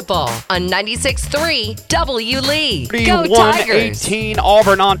basketball on 96.3 W. Lee. Go Tigers! 31-18,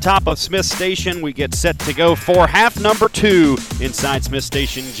 Auburn on top of Smith Station. We get set to go for half number 2 inside Smith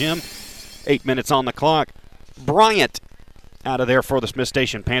Station Gym. 8 minutes on the clock. Bryant out of there for the Smith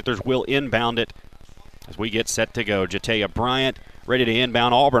Station Panthers. Will inbound it as we get set to go. Jatea Bryant ready to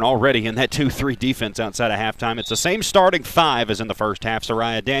inbound. Auburn already in that 2-3 defense outside of halftime. It's the same starting 5 as in the first half.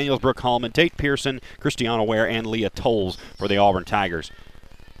 Soraya Daniels, Brooke Hallman, Tate Pearson, Christiana Ware, and Leah Tolles for the Auburn Tigers.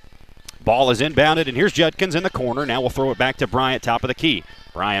 Ball is inbounded, and here's Judkins in the corner. Now we'll throw it back to Bryant, top of the key.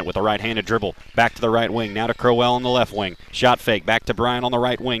 Bryant with a right-handed dribble. Back to the right wing. Now to Crowell on the left wing. Shot fake. Back to Bryant on the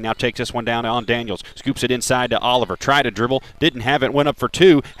right wing. Now takes this one down on Daniels. Scoops it inside to Oliver. Tried to dribble. Didn't have it. Went up for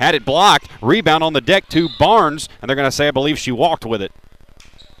 2. Had it blocked. Rebound on the deck to Barnes. And they're going to say, I believe she walked with it.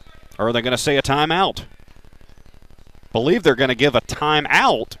 Or are they going to say a timeout? Believe they're going to give a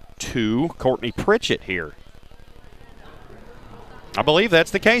timeout to Courtney Pritchett here. I believe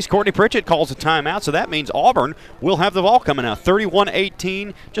that's the case. Courtney Pritchett calls a timeout, so that means Auburn will have the ball coming out.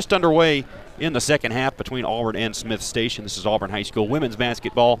 31-18, just underway in the second half between Auburn and Smith Station. This is Auburn High School women's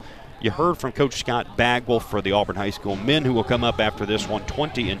basketball. You heard from Coach Scott Bagwell for the Auburn High School men, who will come up after this one,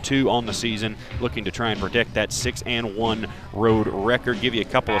 20-2 on the season, looking to try and protect that 6-1 road record. Give you a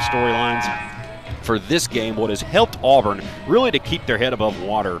couple of storylines for this game. What has helped Auburn really to keep their head above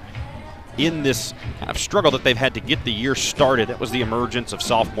water in this kind of struggle that they've had to get the year started. That was the emergence of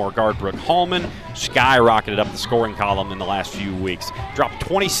sophomore guard Brooke Hallman. Skyrocketed up the scoring column in the last few weeks. Dropped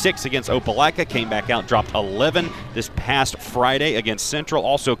 26 against Opelika, came back out, dropped 11 this past Friday against Central.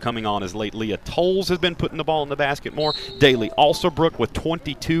 Also coming on as late, Leah Tolles has been putting the ball in the basket more. Daly Alsobrook with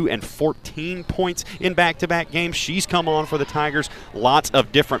 22 and 14 points in back-to-back games. She's come on for the Tigers. Lots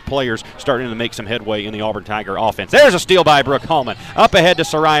of different players starting to make some headway in the Auburn Tiger offense. There's a steal by Brooke Hallman. Up ahead to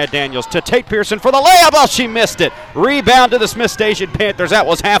Soraya Daniels, to Tate Pearson for the layup. Oh, she missed it. Rebound to the Smith Station Panthers. That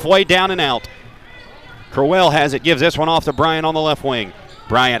was halfway down and out. Crowell has it, gives this one off to Bryant on the left wing.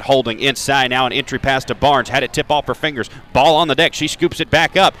 Bryant holding inside, now an entry pass to Barnes. Had it tip off her fingers. Ball on the deck. She scoops it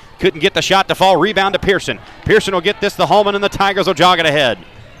back up. Couldn't get the shot to fall. Rebound to Pearson. Pearson will get this to Hallman, and the Tigers will jog it ahead.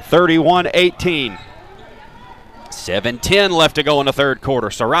 31-18. 7:10 left to go in the third quarter.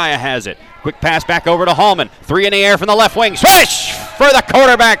 Soraya has it. Quick pass back over to Hallman. 3 in the air from the left wing. Swish! For the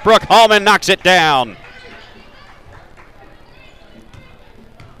quarterback, Brooke Hallman knocks it down.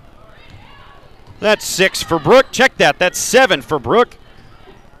 That's 6 for Brooke. Check that. That's 7 for Brooke.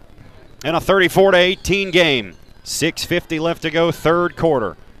 In a 34-18 game. 6:50 left to go, third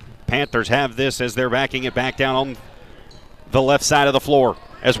quarter. Panthers have this as they're backing it back down on the left side of the floor.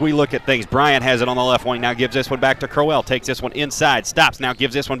 As we look at things, Bryant has it on the left wing. Now gives this one back to Crowell. Takes this one inside. Stops. Now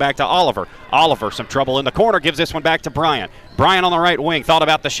gives this one back to Oliver. Oliver, some trouble in the corner. Gives this one back to Bryant. Bryant on the right wing. Thought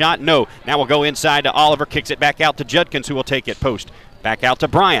about the shot. No. Now we'll go inside to Oliver. Kicks it back out to Judkins, who will take it post. Back out to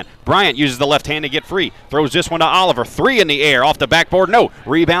Bryant. Bryant uses the left hand to get free. Throws this one to Oliver. 3 in the air. Off the backboard. No.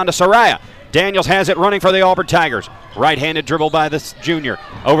 Rebound to Soraya. Daniels has it running for the Auburn Tigers. Right-handed dribble by this junior.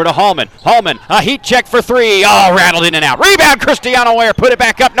 Over to Hallman. Hallman, a heat check for 3. Oh, rattled in and out. Rebound, Christiana Ware. Put it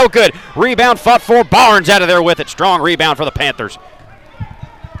back up. No good. Rebound fought for. Barnes out of there with it. Strong rebound for the Panthers.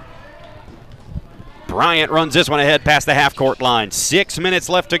 Bryant runs this one ahead past the half-court line. 6 minutes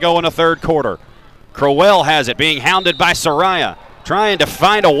left to go in the third quarter. Crowell has it, being hounded by Soraya. Trying to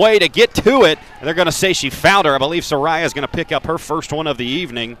find a way to get to it. And they're going to say she fouled her. I believe Soraya is going to pick up her first one of the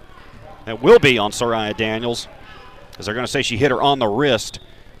evening. That will be on Soraya Daniels, as they're going to say she hit her on the wrist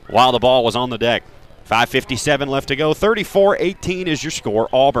while the ball was on the deck. 5:57 left to go. 34-18 is your score.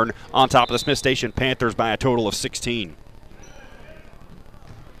 Auburn on top of the Smith Station Panthers by a total of 16.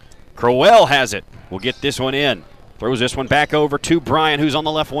 Crowell has it. Will get this one in. Throws this one back over to Bryant, who's on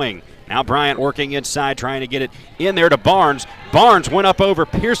the left wing. Now Bryant working inside, trying to get it in there to Barnes. Barnes went up over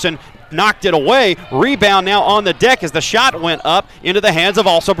Pearson, knocked it away. Rebound now on the deck as the shot went up into the hands of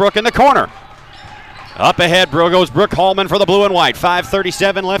Alsobrook in the corner. Up ahead goes Brooke Hallman for the blue and white.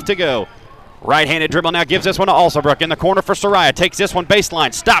 5:37 left to go. Right-handed dribble now gives this one to Alsobrook in the corner for Soraya. Takes this one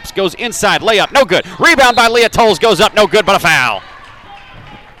baseline, stops, goes inside, layup, no good. Rebound by Leah Tolles, goes up, no good, but a foul.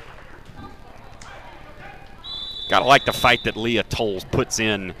 Gotta like the fight that Leah Tolles puts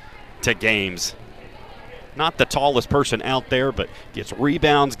in to games. Not the tallest person out there, but gets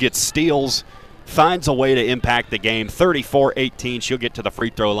rebounds, gets steals, finds a way to impact the game. 34-18, she'll get to the free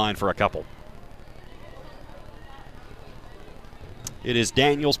throw line for a couple. It is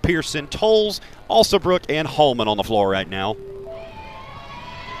Daniels, Pearson, Tolles, Alsobrook, and Hallman on the floor right now.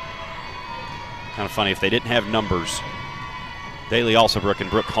 Kind of funny if they didn't have numbers. Daly Alsobrook and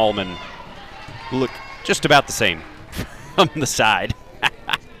Brooke Hallman look just about the same on the side.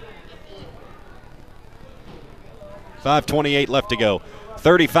 5:28 left to go.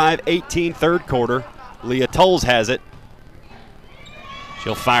 35-18 third quarter. Leah Tolles has it.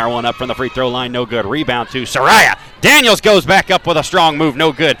 She'll fire one up from the free throw line. No good. Rebound to Soraya. Daniels goes back up with a strong move.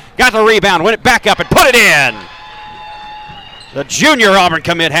 No good. Got the rebound. Went it back up and put it in. The junior Auburn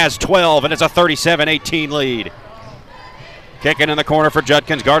commit has 12, and it's a 37-18 lead. Kicking in the corner for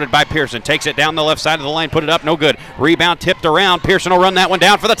Judkins, guarded by Pearson. Takes it down the left side of the lane, put it up, no good. Rebound tipped around. Pearson will run that one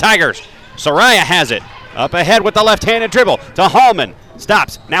down for the Tigers. Soraya has it. Up ahead with the left-handed dribble to Hallman.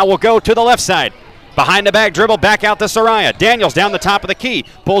 Stops. Now we'll go to the left side. Behind the back dribble, back out to Soraya. Daniels down the top of the key.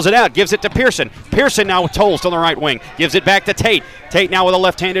 Pulls it out, gives it to Pearson. Pearson now with Tolles on the right wing. Gives it back to Tate. Tate now with a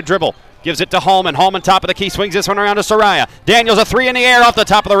left-handed dribble. Gives it to Hallman. Hallman top of the key, swings this one around to Soraya. Daniels a three in the air off the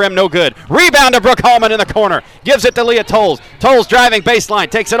top of the rim, no good. Rebound to Brooke Hallman in the corner. Gives it to Leah Tolles. Tolles driving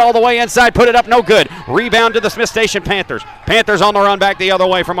baseline, takes it all the way inside, put it up, no good. Rebound to the Smith Station Panthers. Panthers on the run back the other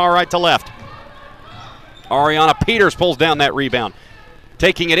way from our right to left. Ariana Peters pulls down that rebound.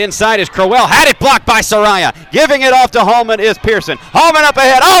 Taking it inside is Crowell. Had it blocked by Soraya. Giving it off to Hallman is Pearson. Hallman up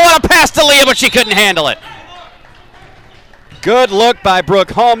ahead. Oh, what a pass to Leah, but she couldn't handle it. Good look by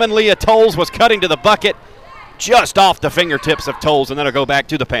Brooke Hallman. Leah Tolles was cutting to the bucket just off the fingertips of Tolles, and then it'll go back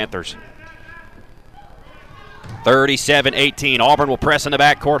to the Panthers. 37-18. Auburn will press in the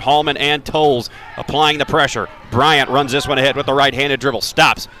backcourt. Hallman and Tolles applying the pressure. Bryant runs this one ahead with the right-handed dribble.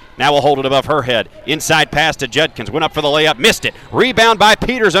 Stops. Now will hold it above her head. Inside pass to Judkins. Went up for the layup. Missed it. Rebound by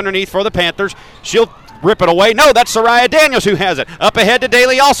Peters underneath for the Panthers. She'll rip it away. No, that's Soraya Daniels who has it. Up ahead to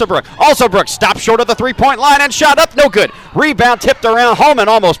Daly Alsobrook. Alsobrook stops short of the three-point line and shot up. No good. Rebound tipped around. Hallman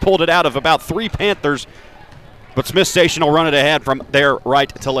almost pulled it out of about three Panthers. But Smith Station will run it ahead from there right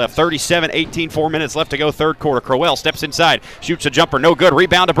to left. 37-18, 4 minutes left to go, third quarter. Crowell steps inside, shoots a jumper, no good.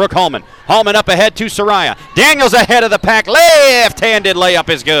 Rebound to Brooke Hallman. Hallman up ahead to Soraya. Daniels ahead of the pack. Left-handed layup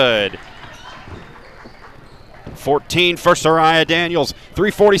is good. 14 for Soraya Daniels.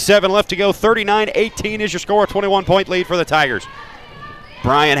 3:47 left to go. 39-18 is your score. 21-point lead for the Tigers.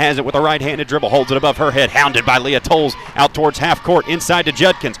 Bryant has it with a right-handed dribble. Holds it above her head. Hounded by Leah Tolles. Out towards half court. Inside to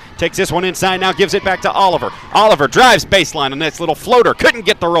Judkins. Takes this one inside. Now gives it back to Oliver. Oliver drives baseline. A nice little floater. Couldn't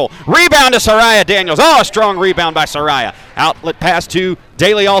get the roll. Rebound to Soraya Daniels. Oh, a strong rebound by Soraya. Outlet pass to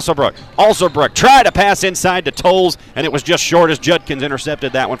Daly Alsobrook. Alsobrook tried to pass inside to Tolles, and it was just short as Judkins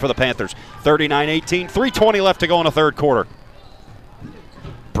intercepted that one for the Panthers. 39-18. 3:20 left to go in the third quarter.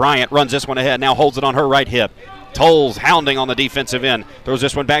 Bryant runs this one ahead. Now holds it on her right hip. Tolles hounding on the defensive end. Throws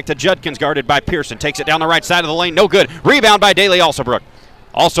this one back to Judkins, guarded by Pearson. Takes it down the right side of the lane. No good. Rebound by Daly Alsobrook.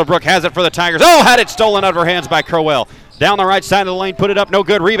 Alsobrook has it for the Tigers. Oh, had it stolen out of her hands by Crowell. Down the right side of the lane. Put it up. No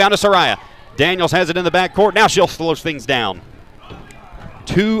good. Rebound to Soraya. Daniels has it in the backcourt. Now she'll slow things down.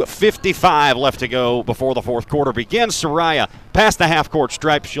 2:55 left to go before the fourth quarter begins. Soraya past the half-court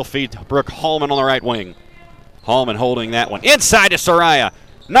stripe. She'll feed Brooke Hallman on the right wing. Hallman holding that one. Inside to Soraya.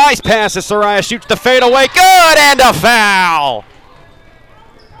 Nice pass as Soraya shoots the fadeaway. Good, and a foul.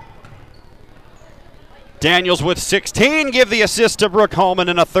 Daniels with 16. Give the assist to Brooke Hallman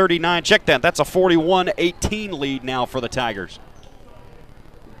in a 39. Check that. That's a 41-18 lead now for the Tigers.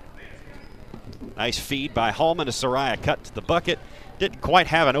 Nice feed by Hallman as Soraya cut to the bucket. Didn't quite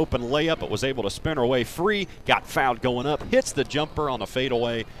have an open layup, but was able to spin her way free. Got fouled going up. Hits the jumper on the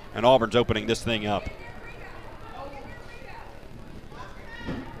fadeaway, and Auburn's opening this thing up.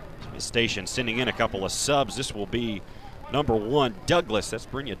 Station sending in a couple of subs. This will be number 1, Douglas. That's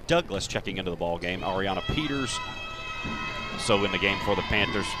Brynja Douglas checking into the ball game. Ariana Peters so in the game for the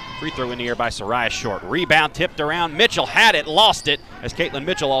Panthers. Free throw in the air by Soraya, short. Rebound tipped around. Mitchell had it, lost it, as Caitlin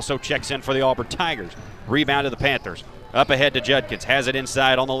Mitchell also checks in for the Auburn Tigers. Rebound to the Panthers. Up ahead to Judkins. Has it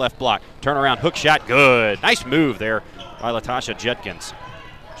inside on the left block. Turnaround hook shot, good. Nice move there by Latasha Judkins.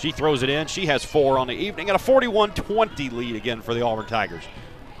 She throws it in. She has 4 on the evening, and a 41-20 lead again for the Auburn Tigers.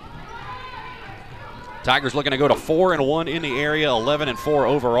 Tigers looking to go to 4-1 in the area, 11-4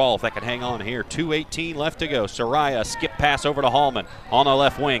 overall if that can hang on here. 2:18 left to go. Soraya, skip pass over to Hallman on the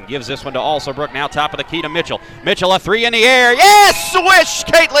left wing. Gives this one to Alsobrook, now top of the key to Mitchell. Mitchell a 3 in the air. Yes, swish!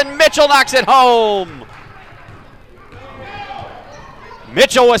 Caitlin Mitchell knocks it home.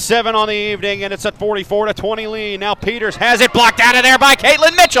 Mitchell with 7 on the evening, and it's a 44-20 lead. Now Peters has it blocked out of there by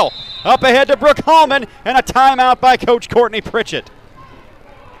Caitlin Mitchell. Up ahead to Brooke Hallman, and a timeout by Coach Courtney Pritchett.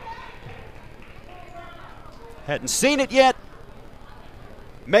 Hadn't seen it yet.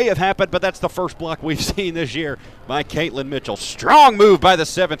 May have happened, but that's the first block we've seen this year by Caitlin Mitchell. Strong move by the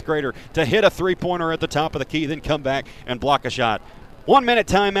 7th grader to hit a three-pointer at the top of the key, then come back and block a shot. 1 minute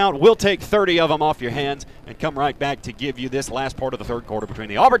timeout. We'll take 30 of them off your hands and come right back to give you this last part of the third quarter between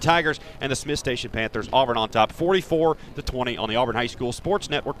the Auburn Tigers and the Smith Station Panthers. Auburn on top, 44-20 on the Auburn High School Sports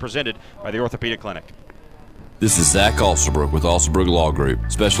Network, presented by the Orthopedic Clinic. This is Zach Alsobrook with Alsobrook Law Group,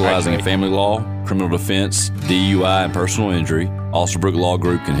 specializing in family law, criminal defense, DUI, and personal injury. Alsobrook Law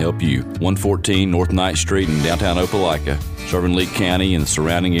Group can help you. 114 North Ninth Street in downtown Opelika, serving Lee County and the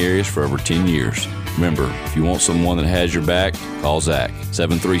surrounding areas for over 10 years. Remember, if you want someone that has your back, call Zach.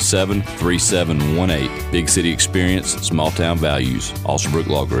 737-3718. Big city experience, small town values. Alsterbrook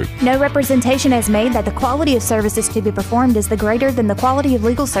Law Group. No representation is made that the quality of services to be performed is the greater than the quality of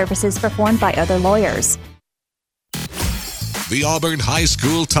legal services performed by other lawyers. The Auburn High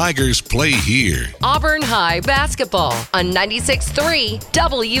School Tigers play here. Auburn High basketball on 96.3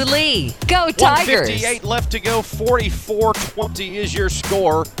 W. Lee. Go Tigers! 1:58 left to go. 44-20 is your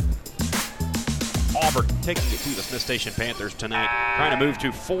score. Auburn taking it to the Smith Station Panthers tonight, trying to move to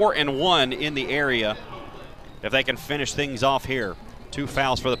 4-1 in the area if they can finish things off here. 2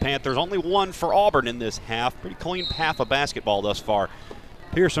 fouls for the Panthers, only 1 for Auburn in this half. Pretty clean path of basketball thus far.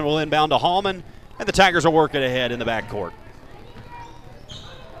 Pearson will inbound to Hallman, and the Tigers will work it ahead in the backcourt.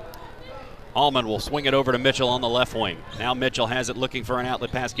 Hallman will swing it over to Mitchell on the left wing. Now Mitchell has it, looking for an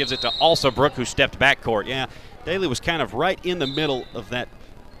outlet pass, gives it to Alsterbrook, who stepped backcourt. Yeah, Daly was kind of right in the middle of that.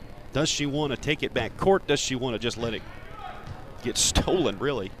 Does she want to take it back court? Does she want to just let it get stolen,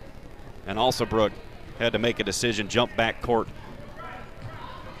 really? And Alsterbrook had to make a decision, jump back court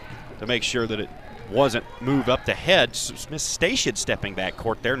to make sure that it wasn't moved up the head. Smith Station stepping back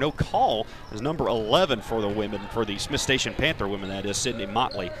court there. No call is number 11 for the women, for the Smith Station Panther women, that is, Sydney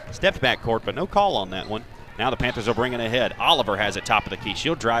Motley. Stepped back court, but no call on that one. Now the Panthers will bring it ahead. Oliver has it top of the key.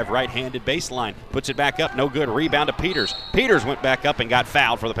 She'll drive right-handed baseline. Puts it back up. No good. Rebound to Peters. Peters went back up and got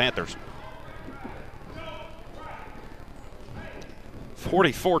fouled for the Panthers.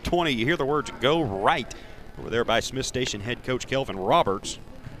 44-20. You hear the words "go right" over there by Smith Station head coach Kelvin Roberts,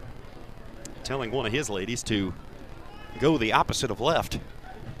 telling one of his ladies to go the opposite of left.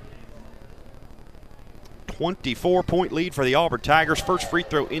 24-point lead for the Auburn Tigers. First free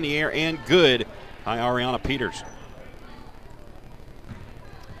throw in the air and good by Ariana Peters.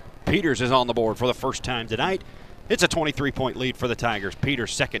 Peters is on the board for the first time tonight. It's a 23-point lead for the Tigers.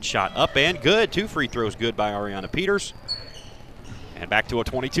 Peters' second shot up and good. 2 free throws good by Ariana Peters. And back to a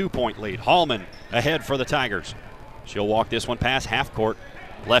 22-point lead. Hallman ahead for the Tigers. She'll walk this one past half court.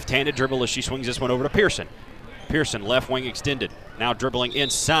 Left-handed dribble as she swings this one over to Pearson. Pearson, left wing extended. Now dribbling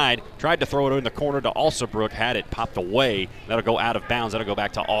inside. Tried to throw it in the corner to Alsterbrook. Had it popped away. That'll go out of bounds. That'll go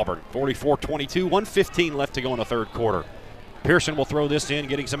back to Auburn. 44-22. 1:15 left to go in the third quarter. Pearson will throw this in,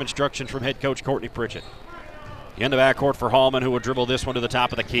 getting some instruction from head coach Courtney Pritchett. In the backcourt for Hallman, who will dribble this one to the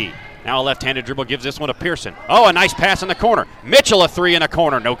top of the key. Now a left-handed dribble gives this one to Pearson. Oh, a nice pass in the corner. Mitchell, a 3 in the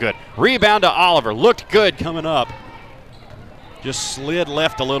corner. No good. Rebound to Oliver. Looked good coming up. Just slid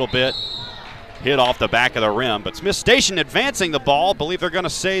left a little bit. Hit off the back of the rim. But Smith Station advancing the ball. Believe they're going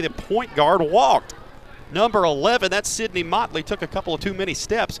to say the point guard walked. Number 11, that's Sydney Motley, took a couple of too many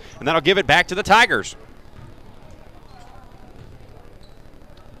steps, and that'll give it back to the Tigers.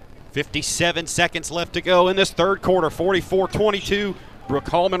 57 seconds left to go in this third quarter. 44-22. Brooke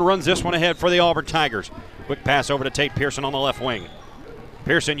Hallman runs this one ahead for the Auburn Tigers. Quick pass over to Tate Pearson on the left wing.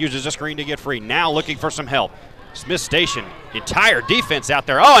 Pearson uses a screen to get free. Now looking for some help. Smith Station, entire defense out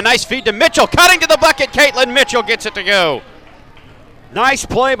there. Oh, a nice feed to Mitchell. Cutting to the bucket. Caitlin Mitchell gets it to go. Nice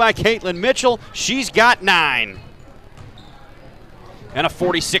play by Caitlin Mitchell. She's got 9. And a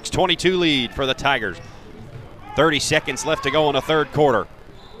 46-22 lead for the Tigers. 30 seconds left to go in the third quarter.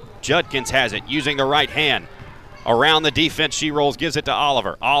 Judkins has it, using the right hand. Around the defense, she rolls, gives it to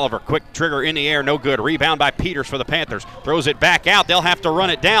Oliver. Oliver, quick trigger in the air, no good. Rebound by Peters for the Panthers. Throws it back out. They'll have to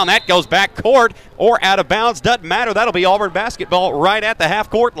run it down. That goes back court or out of bounds. Doesn't matter. That'll be Auburn basketball right at the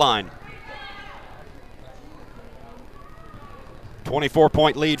half-court line.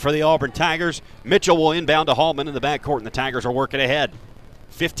 24-point lead for the Auburn Tigers. Mitchell will inbound to Hallman in the backcourt, and the Tigers are working ahead.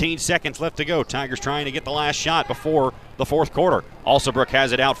 15 seconds left to go. Tigers trying to get the last shot before the fourth quarter. Alsterbrook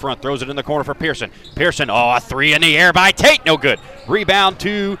has it out front, throws it in the corner for Pearson. Pearson, a 3 in the air by Tate, no good. Rebound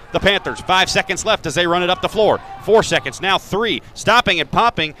to the Panthers. 5 seconds left as they run it up the floor. 4 seconds, now 3. Stopping and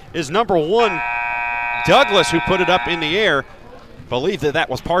popping is number 1, Douglas, who put it up in the air. Believe that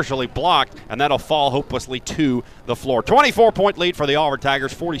was partially blocked, and that'll fall hopelessly to the floor. 24-point lead for the Auburn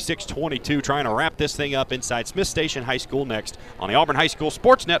Tigers, 46-22, trying to wrap this thing up inside Smith Station High School next on the Auburn High School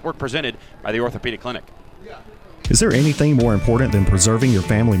Sports Network, presented by the Orthopedic Clinic. Is there anything more important than preserving your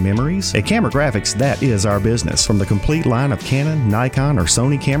family memories? At Camera Graphics, that is our business. From the complete line of Canon, Nikon, or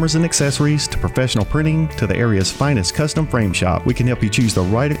Sony cameras and accessories to professional printing to the area's finest custom frame shop, we can help you choose the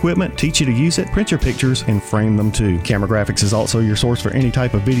right equipment, teach you to use it, print your pictures, and frame them too. Camera Graphics is also your source for any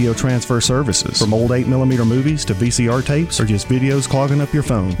type of video transfer services. From old 8mm movies to VCR tapes or just videos clogging up your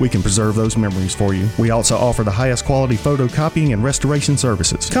phone, we can preserve those memories for you. We also offer the highest quality photocopying and restoration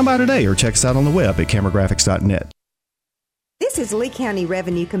services. Come by today or check us out on the web at cameragraphics.net. This is Lee County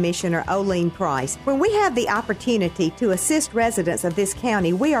Revenue Commissioner Olene Price. When we have the opportunity to assist residents of this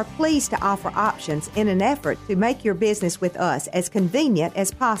county, we are pleased to offer options in an effort to make your business with us as convenient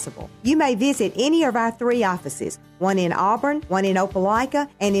as possible. You may visit any of our 3 offices, one in Auburn, one in Opelika,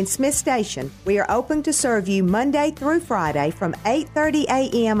 and in Smith Station. We are open to serve you Monday through Friday from 8:30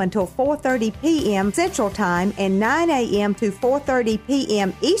 a.m. until 4:30 p.m. Central Time and 9 a.m. to 4:30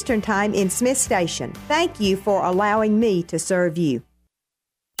 p.m. Eastern Time in Smith Station. Thank you for allowing me to serve you.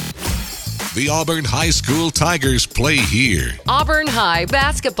 The Auburn High School Tigers play here. Auburn High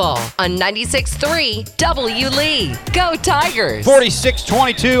basketball on 96.3 W. Lee. Go Tigers!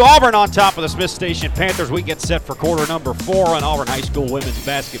 46-22, Auburn on top of the Smith Station Panthers. We get set for quarter number 4 on Auburn High School women's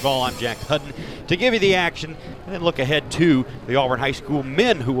basketball. I'm Jack Hudden to give you the action and then look ahead to the Auburn High School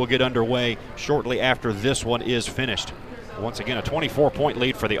men, who will get underway shortly after this one is finished. Once again, a 24-point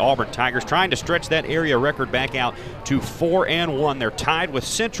lead for the Auburn Tigers, trying to stretch that area record back out to 4-1. They're tied with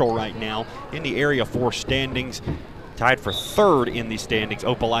Central right now in the Area 4 standings, tied for 3rd in the standings.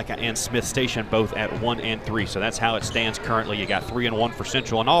 Opelika and Smith Station both at 1-3. So that's how it stands currently. You got 3-1 for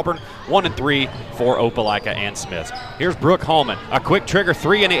Central and Auburn, 1-3 for Opelika and Smith. Here's Brooke Hallman, a quick trigger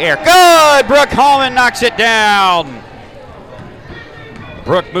 3 in the air. Good! Brooke Hallman knocks it down.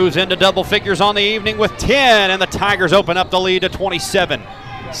 Brooke moves into double figures on the evening with 10, and the Tigers open up the lead to 27.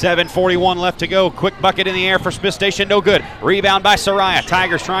 7:41 left to go. Quick bucket in the air for Smith Station, no good. Rebound by Soraya.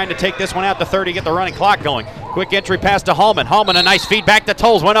 Tigers trying to take this one out to 30, get the running clock going. Quick entry pass to Hallman. Hallman, a nice feed back to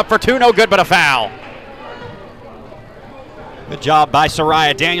Tolles. Went up for 2, no good, but a foul. Good job by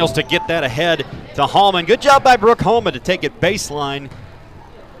Soraya Daniels to get that ahead to Hallman. Good job by Brooke Hallman to take it baseline.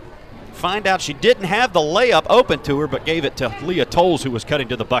 Find out she didn't have the layup open to her, but gave it to Leah Tolles, who was cutting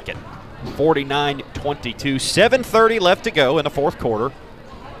to the bucket. 49-22, 7:30 left to go in the fourth quarter.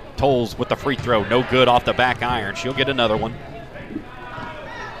 Tolles with the free throw, no good off the back iron. She'll get another one.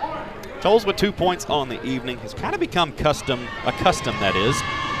 Tolles with 2 points on the evening has kind of become accustomed, that is,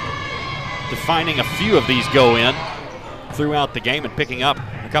 to finding a few of these go in throughout the game and picking up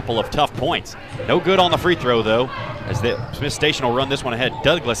a couple of tough points. No good on the free throw, though, as the Smith Station will run this one ahead.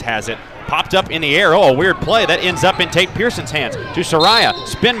 Douglas has it. Popped up in the air. Oh, a weird play. That ends up in Tate Pearson's hands. To Soraya.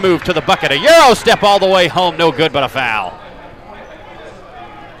 Spin move to the bucket. A Euro step all the way home. No good, but a foul.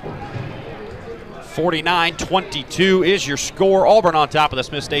 49-22 is your score. Auburn on top of the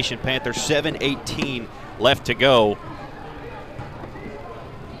Smith Station Panthers. 7:18 left to go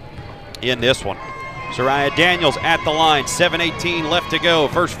in this one. Soraya Daniels at the line. 7:18 left to go.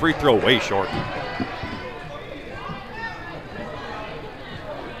 First free throw way short.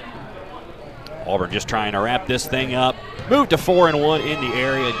 Auburn just trying to wrap this thing up. Move to 4-1 in the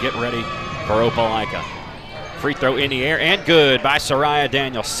area and get ready for Opelika. Free throw in the air and good by Soraya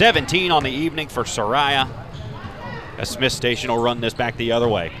Daniels. 17 on the evening for Soraya. As Smith Station will run this back the other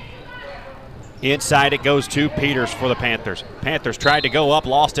way. Inside it goes to Peters for the Panthers. Panthers tried to go up,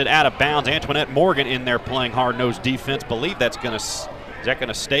 lost it out of bounds. Antoinette Morgan in there playing hard-nosed defense. Believe that's going to, is that going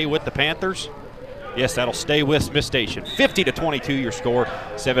to stay with the Panthers? Yes, that'll stay with Smith Station. 50-22 your score.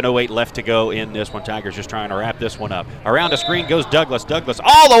 7:08 left to go in this one. Tigers just trying to wrap this one up. Around the screen goes Douglas. Douglas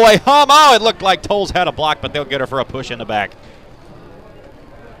all the way home. Oh, it looked like Tolles had a block, but they'll get her for a push in the back.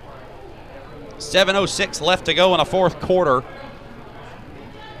 7:06 left to go in the fourth quarter.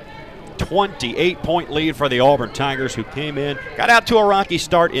 28-point lead for the Auburn Tigers, who came in, got out to a rocky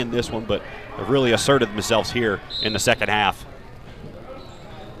start in this one, but have really asserted themselves here in the second half.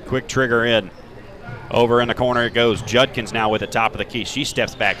 Quick trigger in. Over in the corner it goes. Judkins now with the top of the key. She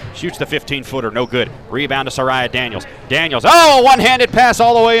steps back, shoots the 15-footer, no good. Rebound to Soraya Daniels. Daniels, oh, one-handed pass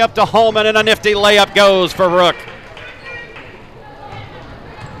all the way up to Holman, and a nifty layup goes for Brooke.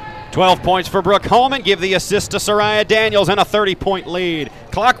 12 points for Brooke Holman. Give the assist to Soraya Daniels and a 30-point lead.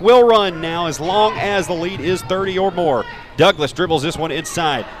 Clock will run now as long as the lead is 30 or more. Douglas dribbles this one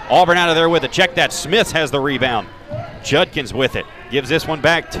inside. Auburn out of there with it. Check that. Smith has the rebound. Judkins with it. Gives this one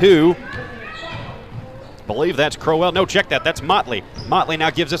back to, I believe that's Crowell. No, check that. That's Motley. Motley now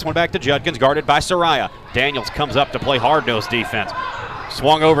gives this one back to Judkins, guarded by Soraya. Daniels comes up to play hard-nosed defense.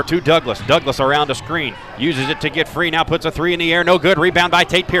 Swung over to Douglas. Douglas around the screen. Uses it to get free. Now puts a three in the air. No good. Rebound by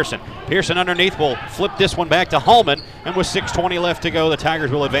Tate Pearson. Pearson underneath will flip this one back to Holman. And with 6:20 left to go, the Tigers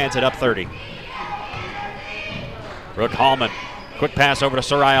will advance it up 30. Brooke Holman. Quick pass over to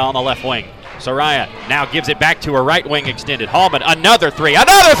Soraya on the left wing. Soraya now gives it back to her right wing extended. Holman, another three.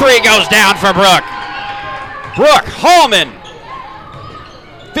 Another three goes down for Brooke. Brooke Holman.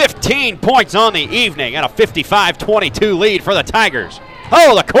 15 points on the evening and a 55-22 lead for the Tigers.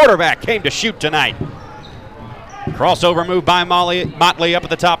 Oh, the quarterback came to shoot tonight. Crossover move by Motley up at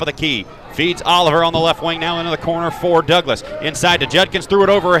the top of the key. Feeds Oliver on the left wing, now into the corner for Douglas. Inside to Judkins, threw it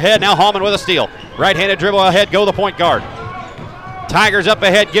over her head. Now Hallman with a steal. Right-handed dribble ahead, go the point guard. Tigers up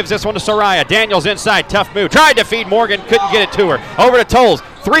ahead, gives this one to Soraya. Daniels inside, tough move. Tried to feed Morgan, couldn't get it to her. Over to Tolles,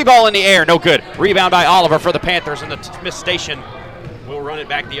 3-ball in the air, no good. Rebound by Oliver for the Panthers, and the Smith Station will run it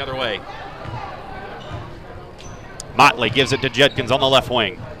back the other way. Motley gives it to Judkins on the left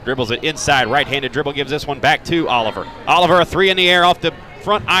wing. Dribbles it inside, right-handed dribble, gives this one back to Oliver. Oliver, a 3 in the air off the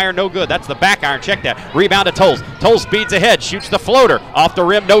front iron, no good. That's the back iron, check that. Rebound to Tolles. Tolles speeds ahead, shoots the floater. Off the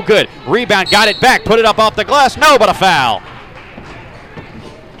rim, no good. Rebound, got it back, put it up off the glass, no, but a foul.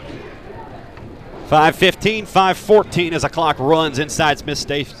 5:15, 5:14 as the clock runs inside Smith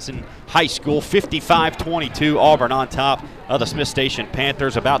Station High School. 55-22, Auburn on top of the Smith Station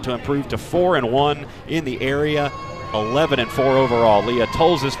Panthers, about to improve to 4-1 in the area. 11-4 overall. Leah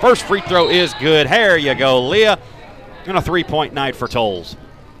Tolles' first free throw is good. There you go, Leah. And a 3-point night for Tolles.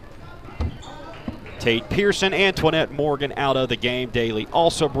 Tate Pearson, Antoinette Morgan out of the game. Daly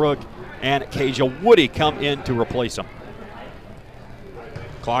Alsobrook and Kasia Woody come in to replace them.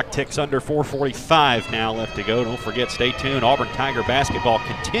 Clock ticks under 4:45 now left to go. Don't forget, stay tuned. Auburn Tiger basketball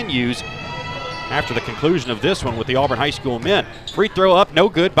continues after the conclusion of this one with the Auburn High School men. Free throw up, no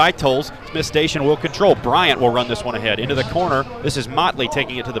good by Tolles. Smith Station will control. Bryant will run this one ahead into the corner. This is Motley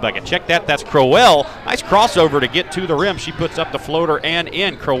taking it to the bucket. Check that, that's Crowell. Nice crossover to get to the rim. She puts up the floater and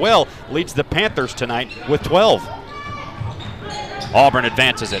in. Crowell leads the Panthers tonight with 12. Auburn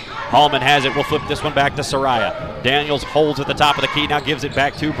advances it. Hallman has it. We'll flip this one back to Soraya. Daniels holds at the top of the key, now gives it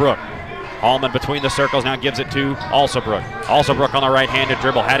back to Brooke. Hallman between the circles, now gives it to Alsobrook. Alsobrook on the right-handed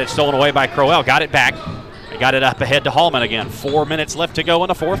dribble, had it stolen away by Crowell, got it back. They got it up ahead to Hallman again. 4 minutes left to go in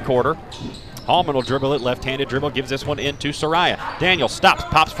the fourth quarter. Hallman will dribble it, left-handed dribble, gives this one into Soraya. Daniels stops,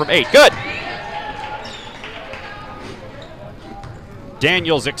 pops from 8, good!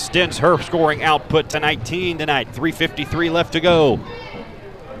 Daniels extends her scoring output to 19 tonight. 3:53 left to go.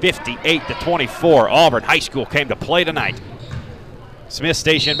 58-24. Auburn High School came to play tonight. Smith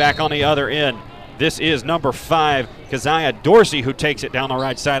Station back on the other end. This is number 5, Keziah Dorsey, who takes it down the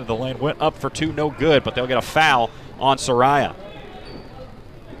right side of the lane. Went up for 2, no good, but they'll get a foul on Soraya.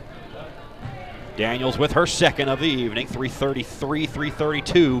 Daniels with her second of the evening. 3:33,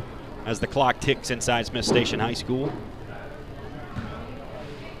 3:32 as the clock ticks inside Smith Station High School.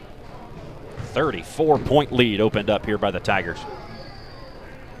 34-point lead opened up here by the Tigers.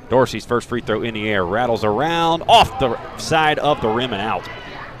 Dorsey's first free throw in the air, rattles around, off the side of the rim and out.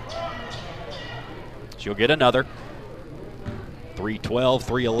 She'll get another. 3:12,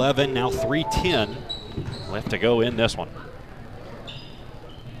 3:11, now 3:10 left to go in this one.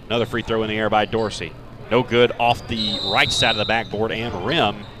 Another free throw in the air by Dorsey. No good, off the right side of the backboard and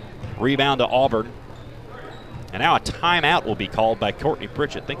rim. Rebound to Auburn. And now a timeout will be called by Courtney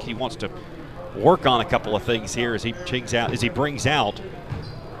Pritchett. I think he wants to work on a couple of things here as he brings out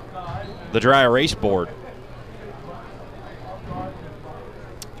the dry erase board.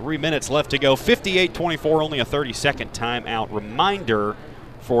 3 minutes left to go. 58-24, only a 30-second timeout. Reminder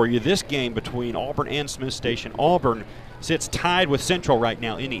for you, this game between Auburn and Smith Station. Auburn sits tied with Central right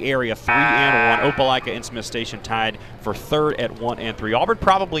now in the area, 3-1. Opelika and Smith Station tied for third at 1-3. Auburn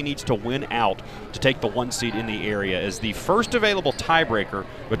probably needs to win out to take the 1 seed in the area, as the first available tiebreaker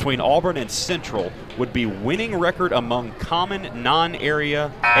between Auburn and Central would be winning record among common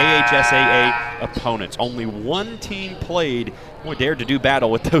non-area AHSAA opponents. Only one team played or dared to do battle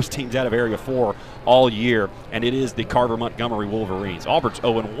with those teams out of Area 4 all year, and it is the Carver-Montgomery Wolverines. Auburn's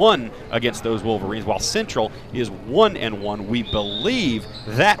 0-1 against those Wolverines, while Central is 1-1. We believe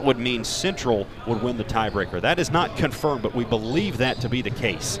that would mean Central would win the tiebreaker. That is not confirmed, but we believe that to be the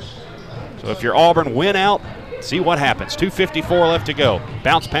case. So if you're Auburn, win out, see what happens. 2:54 left to go.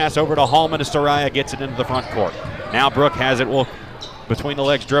 Bounce pass over to Hallman as Soraya gets it into the front court. Now Brooke has it. Between the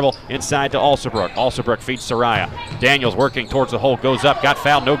legs dribble inside to Alsobrook. Alsobrook feeds Soraya. Daniels working towards the hole, goes up, got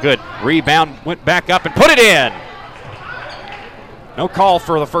fouled, no good. Rebound, went back up and put it in. No call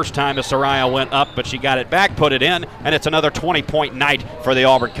for the first time as Soraya went up, but she got it back, put it in, and it's another 20-point night for the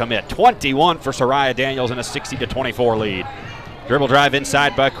Auburn commit. 21 for Soraya Daniels and a 60-24 lead. Dribble drive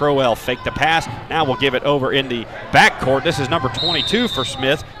inside by Crowell. Fake the pass. Now we'll give it over in the backcourt. This is number 22 for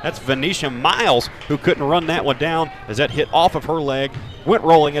Smith. That's Venetia Miles, who couldn't run that one down as that hit off of her leg. Went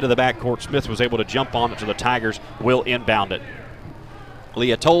rolling into the backcourt. Smith was able to jump on it, so the Tigers will inbound it.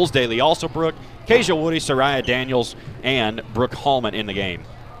 Leah Tolles, Daly Alsobrook, Kasia Woody, Soraya Daniels, and Brooke Hallman in the game.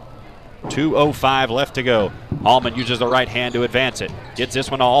 2:05 left to go. Hallman uses the right hand to advance it. Gets this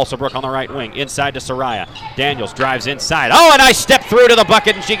one to Alsobrook on the right wing. Inside to Soraya. Daniels drives inside. Oh, a nice step through to the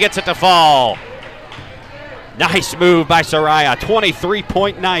bucket, and she gets it to fall. Nice move by Soraya.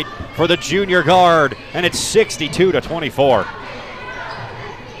 23-point night for the junior guard, and it's 62-24.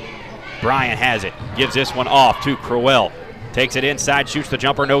 Bryant has it, gives this one off to Crowell. Takes it inside, shoots the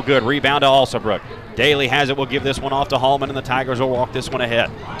jumper, no good. Rebound to Alsobrook. Daly has it, will give this one off to Hallman, and the Tigers will walk this one ahead.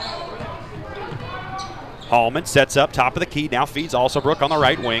 Hallman sets up top of the key, now feeds Alsobrook on the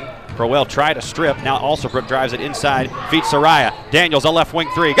right wing. Crowell tried to strip, now Alsobrook drives it inside, feeds Soraya. Daniels, a left wing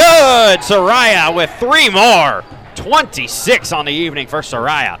three, good! Soraya with 3 more. 26 on the evening for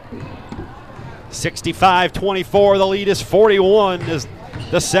Soraya. 65-24, the lead is 41 as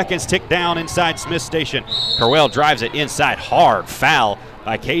the seconds tick down inside Smith Station. Crowell drives it inside hard, foul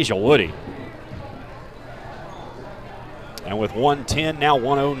by Kezia Woody. And with 110, now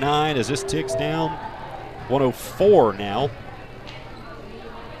 109 as this ticks down. 104 now.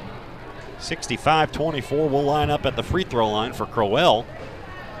 65-24 will line up at the free throw line for Crowell.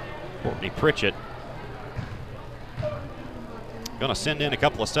 Courtney Pritchett going to send in a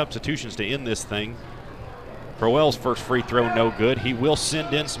couple of substitutions to end this thing. Crowell's first free throw no good. He will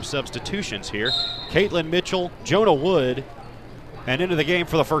send in some substitutions here. Caitlin Mitchell, Jonah Wood, and into the game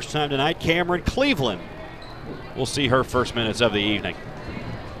for the first time tonight, Cameron Cleveland. We'll see her first minutes of the evening.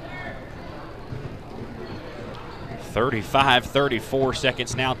 35-34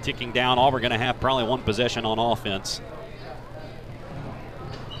 seconds now ticking down. Auburn going to have probably one possession on offense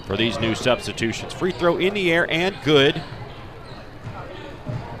for these new substitutions. Free throw in the air and good.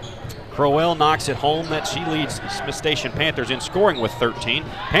 Crowell knocks it home. That she leads Smith Station Panthers in scoring with 13.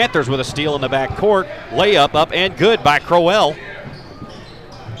 Panthers with a steal in the back court. Layup up and good by Crowell.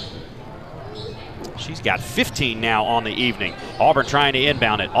 She's got 15 now on the evening. Auburn trying to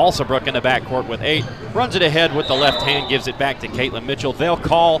inbound it. Alsobrook in the backcourt with 8. Runs it ahead with the left hand, gives it back to Caitlin Mitchell. They'll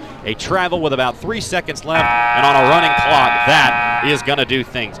call a travel with about 3 seconds left, and on a running clock, that is going to do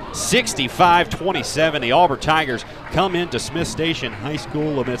things. 65-27, the Auburn Tigers come into Smith Station High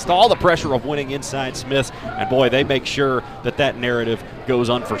School amidst all the pressure of winning inside Smith, and boy, they make sure that that narrative goes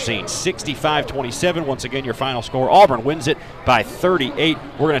unforeseen. 65-27, once again, your final score. Auburn wins it by 38.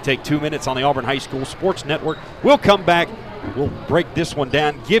 We're going to take 2 minutes on the Auburn High School Sports Network. We'll come back. We'll break this one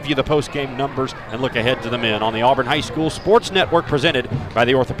down, give you the post-game numbers, and look ahead to the men on the Auburn High School Sports Network presented by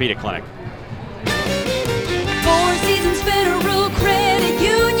the Orthopedic Clinic. Four Seasons Federal Credit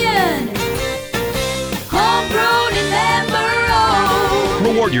Union. Homegrown and member-owned.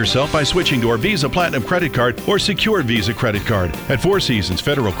 Reward yourself by switching to our Visa Platinum Credit Card or Secured Visa Credit Card. At Four Seasons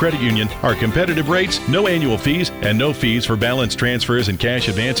Federal Credit Union, our competitive rates, no annual fees, and no fees for balance transfers and cash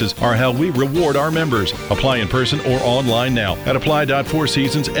advances are how we reward our members. Apply in person or online now at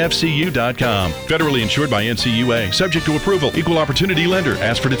apply.fourseasonsfcu.com. Federally insured by NCUA. Subject to approval. Equal opportunity lender.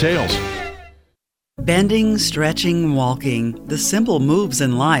 Ask for details. Bending, stretching, walking. The simple moves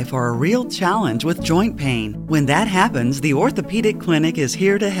in life are a real challenge with joint pain. When that happens, the Orthopedic Clinic is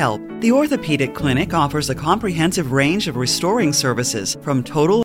here to help. The Orthopedic Clinic offers a comprehensive range of restoring services from total